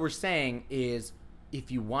 really what we're saying is,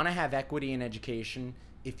 if you want to have equity in education,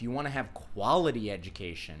 if you want to have quality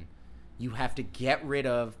education, you have to get rid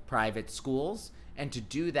of private schools. And to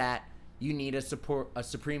do that, you need a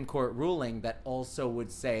Supreme Court ruling that also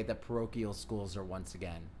would say that parochial schools are once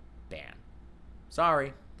again banned.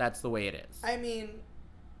 Sorry, that's the way it is. I mean,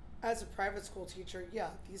 As a private school teacher, yeah,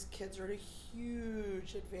 these kids are at a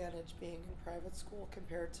huge advantage being in private school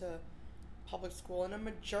compared to public school, and a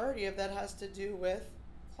majority of that has to do with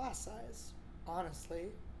class size, honestly.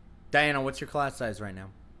 Diana, what's your class size right now?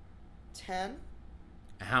 10.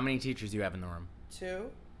 How many teachers do you have in the room? 2.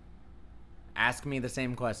 Ask me the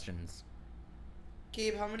same questions.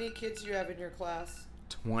 Gabe, how many kids do you have in your class?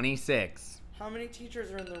 26. How many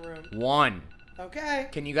teachers are in the room? 1. Okay.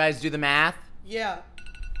 Can you guys do the math? Yeah.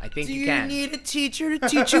 I think you can. Do you need a teacher to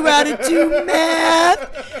teach you how to do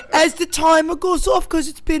math as the timer goes off because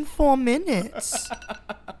it's been 4 minutes?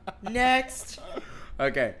 Next.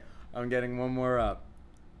 Okay, I'm getting one more up.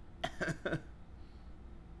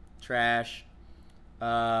 Trash.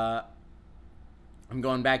 I'm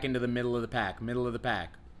going back into the middle of the pack.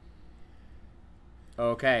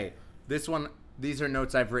 Okay, these are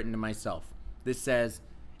notes I've written to myself. This says,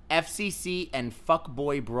 FCC and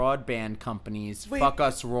fuckboy broadband companies fuck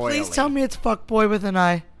us royally. Please tell me it's fuckboy with an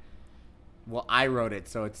I. Well, I wrote it,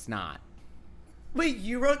 so it's not. Wait,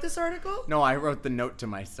 you wrote this article? No, I wrote the note to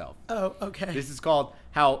myself. Oh, okay. This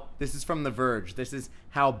is from The Verge. This is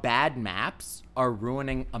how bad maps are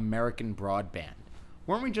ruining American broadband.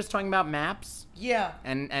 Weren't we just talking about maps? Yeah.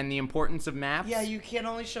 And the importance of maps? Yeah, you can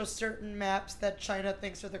only show certain maps that China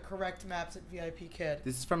thinks are the correct maps at VIP Kid.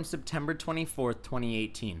 This is from September 24th,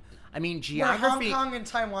 2018. I mean, geography... Where Hong Kong and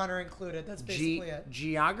Taiwan are included. That's basically it.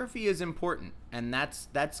 Geography is important, and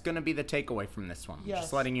that's going to be the takeaway from this one. Yes.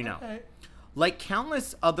 Just letting you know. Okay. Like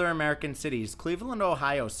countless other American cities, Cleveland,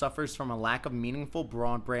 Ohio suffers from a lack of meaningful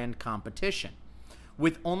broadband competition.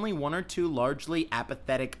 With only 1 or 2 largely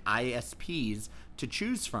apathetic ISPs to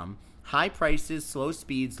choose from, high prices, slow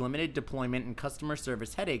speeds, limited deployment, and customer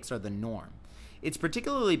service headaches are the norm. It's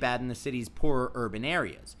particularly bad in the city's poorer urban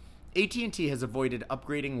areas. AT&T has avoided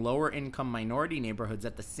upgrading lower-income minority neighborhoods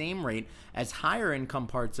at the same rate as higher-income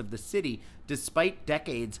parts of the city, despite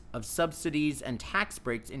decades of subsidies and tax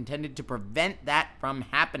breaks intended to prevent that from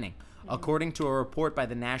happening, according to a report by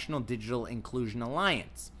the National Digital Inclusion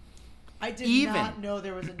Alliance. I did not know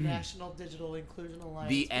there was a National Digital Inclusion Alliance.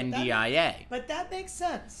 The NDIA. But that makes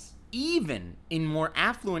sense. Even in more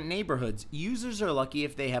affluent neighborhoods, users are lucky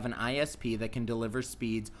if they have an ISP that can deliver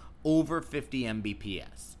speeds over 50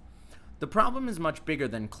 Mbps. The problem is much bigger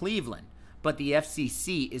than Cleveland, but the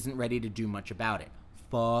FCC isn't ready to do much about it.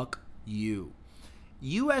 Fuck you.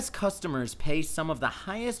 U.S. customers pay some of the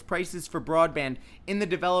highest prices for broadband in the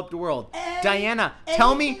developed world. Diana,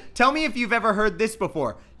 tell me if you've ever heard this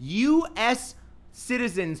before. U.S.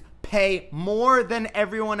 citizens pay more than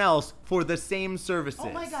everyone else for the same services.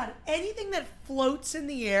 Oh my God. Anything that floats in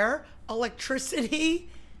the air, electricity,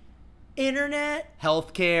 internet,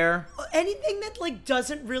 healthcare, anything that like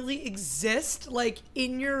doesn't really exist like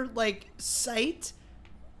in your like site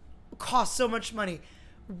costs so much money.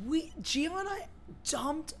 Gio and I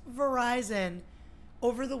dumped Verizon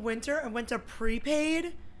over the winter and went to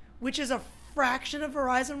prepaid, which is a fraction of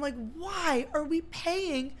Verizon. I'm like, why are we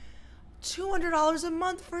paying $200 a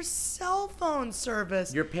month for cell phone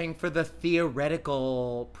service? You're paying for the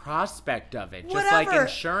theoretical prospect of it, just Whatever. like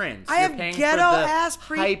insurance. I You're have paying ghetto for the ass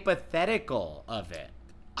hypothetical of it.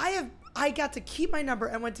 I got to keep my number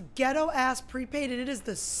and went to ghetto ass prepaid, and it is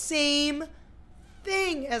the same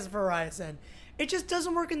thing as Verizon. It just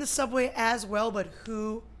doesn't work in the subway as well, but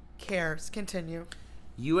who cares? Continue.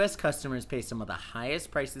 U.S. customers pay some of the highest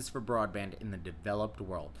prices for broadband in the developed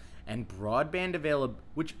world, and broadband available,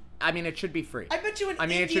 which I mean, it should be free. I bet you in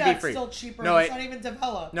India it should be free. It's still cheaper. No, it's not even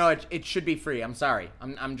developed. No, it should be free. I'm sorry.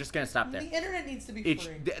 I'm just gonna stop there. The internet needs to be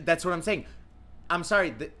free. That's what I'm saying. I'm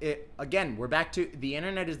sorry. Again, we're back to the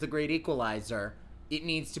internet is the great equalizer. It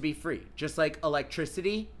needs to be free, just like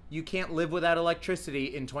electricity. You can't live without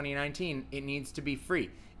electricity in 2019. It needs to be free.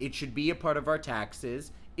 It should be a part of our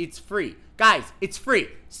taxes. It's free. Guys, it's free.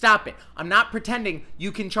 Stop it. I'm not pretending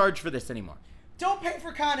you can charge for this anymore. Don't pay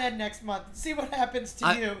for Con Ed next month. See what happens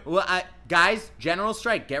to you. Guys, general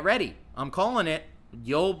strike. Get ready. I'm calling it.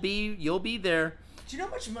 You'll be there. Do you know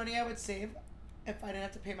how much money I would save if I didn't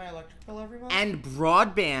have to pay my electric bill every month? And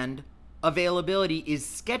broadband availability is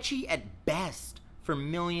sketchy at best for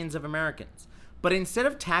millions of Americans. But instead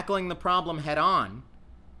of tackling the problem head on,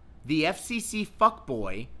 the FCC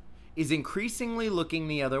fuckboy is increasingly looking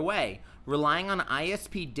the other way, relying on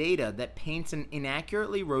ISP data that paints an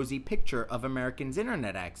inaccurately rosy picture of Americans'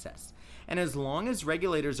 internet access. And as long as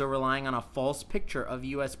regulators are relying on a false picture of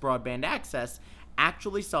U.S. broadband access,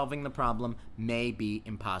 actually solving the problem may be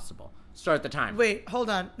impossible. Start the timer. Wait, hold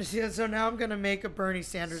on. So now I'm going to make a Bernie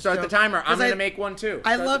Sanders Start joke. the timer. I'm going to make one too.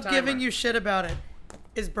 I love giving you shit about it.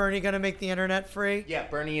 Is Bernie going to make the internet free? Yeah,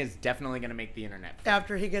 Bernie is definitely going to make the internet free.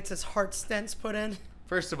 After he gets his heart stents put in?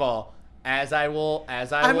 First of all,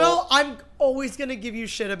 I'm always gonna give you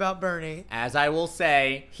shit about Bernie. As I will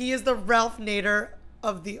say, he is the Ralph Nader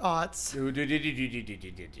of the aughts.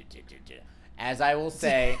 As I will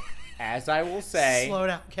say, slow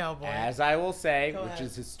down, cowboy. As I will say, which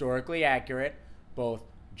is historically accurate, both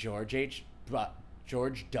George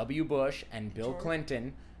W. Bush and Bill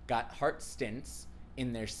Clinton got heart stints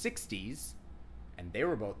in their 60s, and they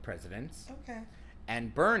were both presidents. Okay.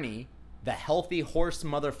 And Bernie, the healthy horse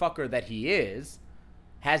motherfucker that he is,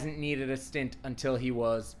 hasn't needed a stint until he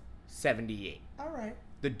was 78. All right.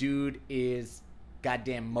 The dude is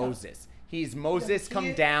goddamn Moses. He's Moses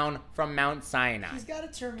come down from Mount Sinai. He's got a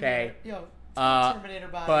Terminator. Okay. Terminator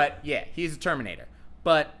body. But yeah, he's a Terminator.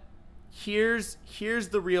 But here's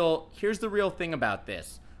the real thing about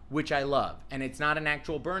this, which I love, and it's not an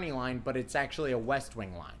actual Bernie line, but it's actually a West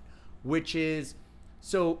Wing line, which is,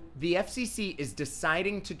 so the FCC is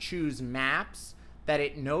deciding to choose maps that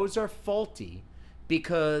it knows are faulty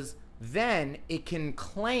because then it can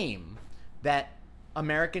claim that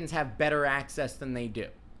Americans have better access than they do.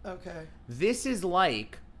 Okay. This is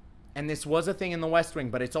like, and this was a thing in the West Wing,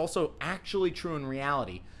 but it's also actually true in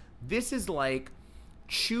reality. This is like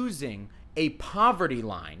choosing a poverty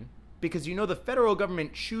line, because you know the federal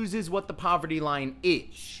government chooses what the poverty line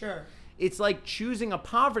is. Sure. It's like choosing a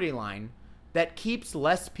poverty line that keeps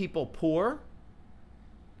less people poor,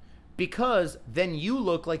 because then you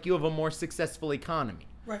look like you have a more successful economy.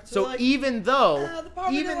 Right. So like, even though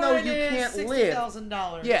you can't live,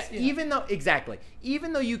 $60,000. yeah, even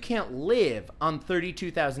though you can't live on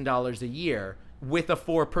 $32,000 a year with a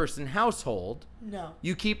 4-person household, no,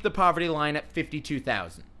 you keep the poverty line at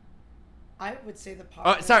 $52,000. I would say the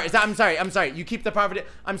poverty. I'm sorry. You keep the poverty.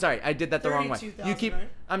 I'm sorry. I did that the wrong way. You keep. Right?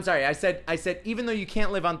 I'm sorry. I said even though you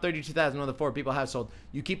can't live on $32,000 with a 4-people household,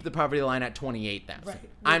 you keep the poverty line at $28,000. Right.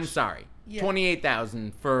 I'm sorry. Yeah.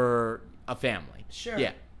 $28,000 for a family. Sure.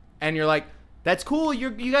 Yeah. And you're like, that's cool. You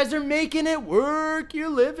guys are making it work. You're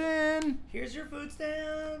living. Here's your food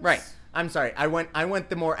stamps. Right. I'm sorry. I went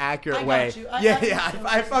the more accurate way.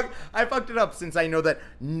 I fucked it up, since I know that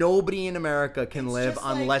nobody in America can live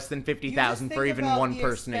on less than $50,000 for even one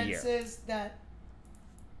person a year. Expenses that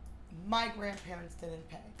my grandparents didn't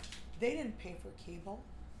pay. They didn't pay for cable.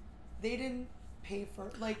 They didn't pay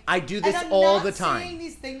for I do this all the time. I'm not saying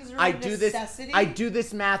these things are a necessity. I do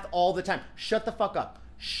this math all the time. Shut the fuck up.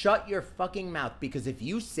 Shut your fucking mouth, because if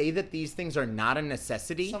you say that these things are not a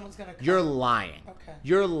necessity, someone's gonna come. You're lying. Okay.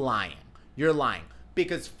 You're lying.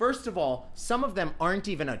 Because first of all, some of them aren't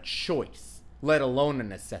even a choice, let alone a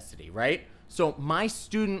necessity, right? So my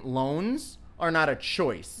student loans are not a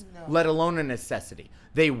choice, let alone a necessity.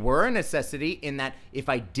 They were a necessity in that if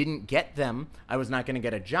I didn't get them, I was not going to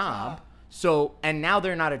get a job. So, and now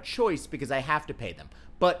they're not a choice because I have to pay them.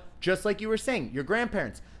 But just like you were saying, your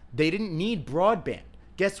grandparents, they didn't need broadband.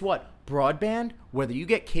 Guess what? Broadband, whether you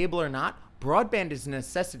get cable or not, broadband is a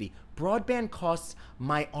necessity. Broadband costs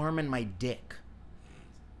my arm and my dick.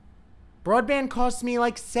 Broadband costs me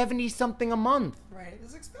like 70 something a month. Right.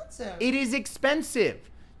 It's expensive. It is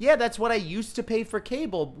expensive. Yeah, that's what I used to pay for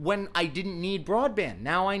cable when I didn't need broadband.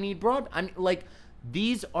 Now I need broadband. I'm like,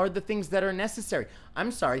 these are the things that are necessary.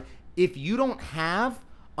 I'm sorry. If you don't have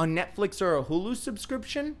a Netflix or a Hulu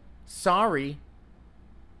subscription, sorry.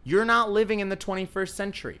 You're not living in the 21st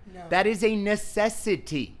century. No. That is a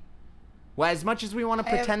necessity. Well, as much as we want to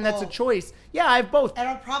pretend that's a both. choice, yeah, I have both. And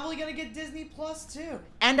I'm probably going to get Disney Plus too.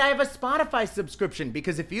 And I have a Spotify subscription,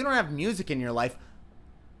 because if you don't have music in your life,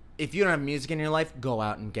 go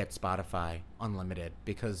out and get Spotify Unlimited,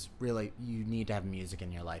 because really, you need to have music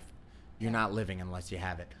in your life. You're not living unless you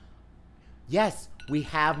have it. Yes, we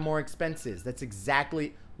have more expenses.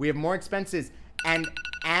 We have more expenses,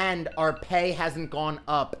 and our pay hasn't gone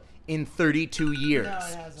up in 32 years. No, it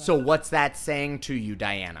hasn't. So what's that saying to you,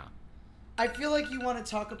 Diana? I feel like you want to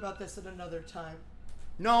talk about this at another time.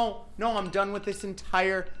 No, I'm done with this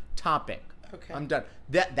entire topic. Okay. I'm done.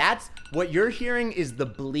 That's what you're hearing is the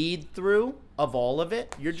bleed through of all of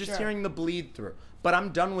it. You're just hearing the bleed through. But I'm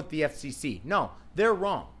done with the FCC. No, they're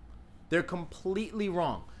wrong. They're completely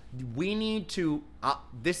wrong. We need to,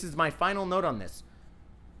 this is my final note on this.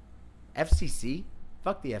 FCC?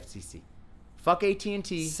 Fuck the FCC. Fuck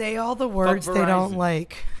AT&T. Say all the words they don't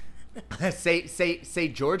like. say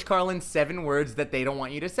George Carlin's 7 words that they don't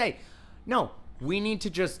want you to say. No, we need to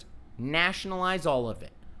just nationalize all of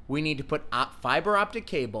it. We need to put fiber optic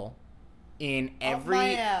cable in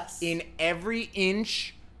every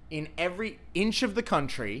inch of the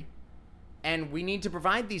country, and we need to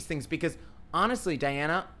provide these things, because honestly,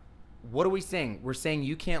 Diana, what are we saying? We're saying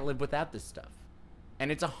you can't live without this stuff. And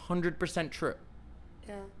it's 100% true.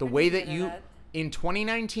 Yeah. The way that you In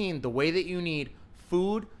 2019, the way that you need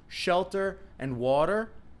food, shelter, and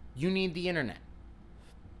water, you need the internet.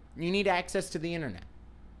 You need access to the internet.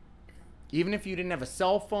 Even if you didn't have a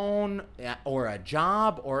cell phone or a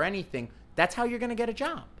job or anything, that's how you're going to get a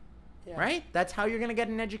job. Yeah. Right? That's how you're going to get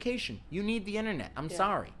an education. You need the internet. I'm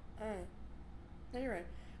sorry. All right. No, you're right.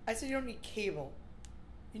 I said you don't need cable.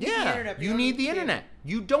 You need the internet. You need the internet.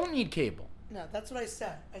 You don't need cable. No, that's what I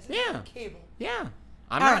said. I said you need cable. Yeah.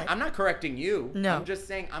 I'm not correcting you. No. I'm just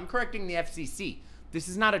saying I'm correcting the FCC. This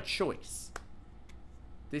is not a choice.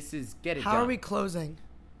 This is get it done. How are we closing?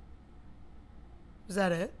 Is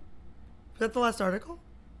that it? Is that the last article?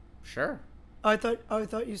 Sure. Oh, I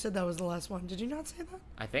thought you said that was the last one. Did you not say that?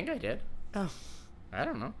 I think I did. Oh. I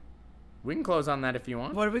don't know. We can close on that if you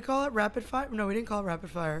want. What did we call it? Rapid fire? No, we didn't call it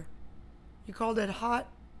rapid fire. You called it hot.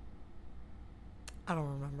 I don't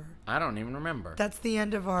remember. I don't even remember. That's the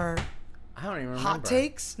end of our I don't even remember. Hot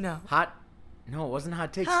takes? No. No, it wasn't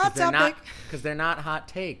hot takes. Hot topic. Because they're not hot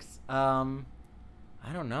takes. I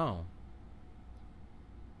don't know.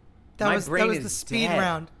 That was the speed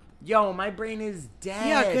round. Yo, my brain is dead.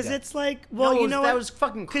 Yeah, because it's like, well, you know that what? was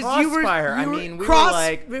fucking Crossfire. We were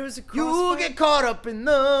like, it was a Crossfire. You get caught up in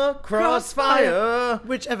the Crossfire.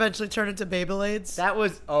 Which eventually turned into Beyblades. That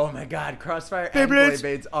was, oh my God, Crossfire and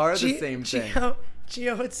Beyblades are the same thing.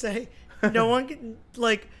 Gio would say, no one can,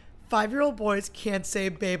 like, 5-year-old boys can't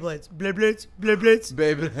say Beyblades. Beyblades, Beyblades,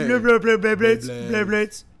 Beyblades, Beyblades,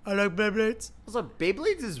 Beyblades. I like Beyblades. Also,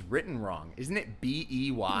 Beyblades is written wrong. Isn't it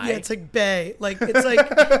B-E-Y? Yeah, it's like Bay. Like, it's like,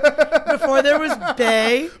 before there was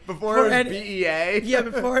Bay. Before it was B-E-A? Yeah,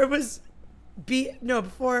 before it was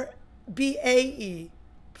before B-A-E.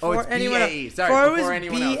 Oh, it's B-A-E. Sorry, before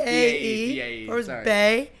anyone else. B-A-E. Before it was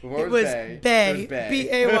Bay. It was Bay.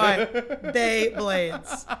 B-A-Y.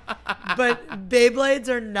 Beyblades. But Beyblades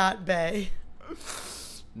are not Bay.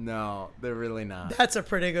 No, they're really not. That's a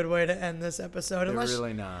pretty good way to end this episode. They're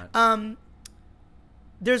really not.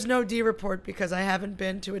 There's no D report because I haven't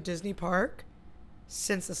been to a Disney park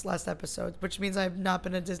since this last episode, which means I've not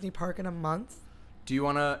been to a Disney park in a month. Do you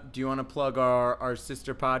wanna plug our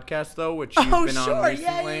sister podcast though, which you've been on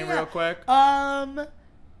recently, real quick? The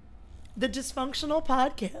Dysfunctional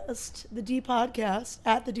Podcast, the D Podcast,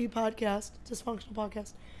 at the D Podcast, Dysfunctional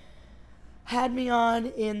Podcast, had me on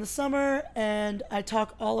in the summer, and I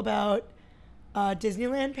talk all about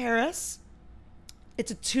Disneyland Paris.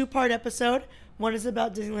 It's a 2-part episode. One is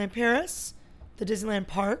about Disneyland Paris, the Disneyland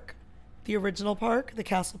Park, the original park, the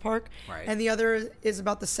Castle Park, right. And the other is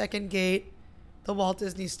about the second gate, the Walt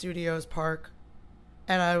Disney Studios Park.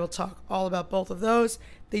 And I will talk all about both of those.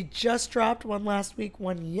 They just dropped one last week,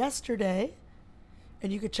 one yesterday,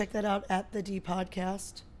 and you could check that out at the D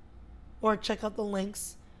Podcast, or check out the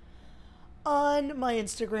links on my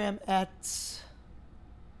Instagram at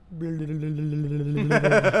and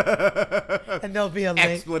there'll be a link.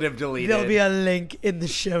 Expletive deleted. There'll be a link in the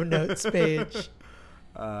show notes page.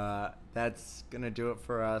 That's gonna do it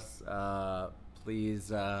for us.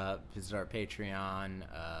 Please visit our Patreon.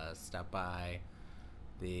 Stop by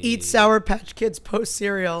the Eat Sour Patch Kids post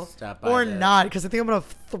cereal, or not, because I think I'm gonna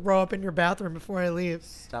throw up in your bathroom before I leave.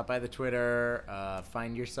 Stop by the Twitter.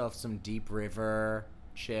 Find yourself some Deep River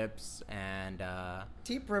chips and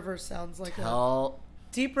Deep River sounds like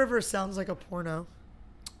a porno.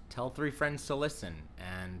 Tell 3 friends to listen,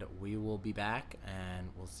 and we will be back, and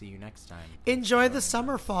we'll see you next time. Enjoy the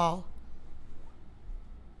summer fall.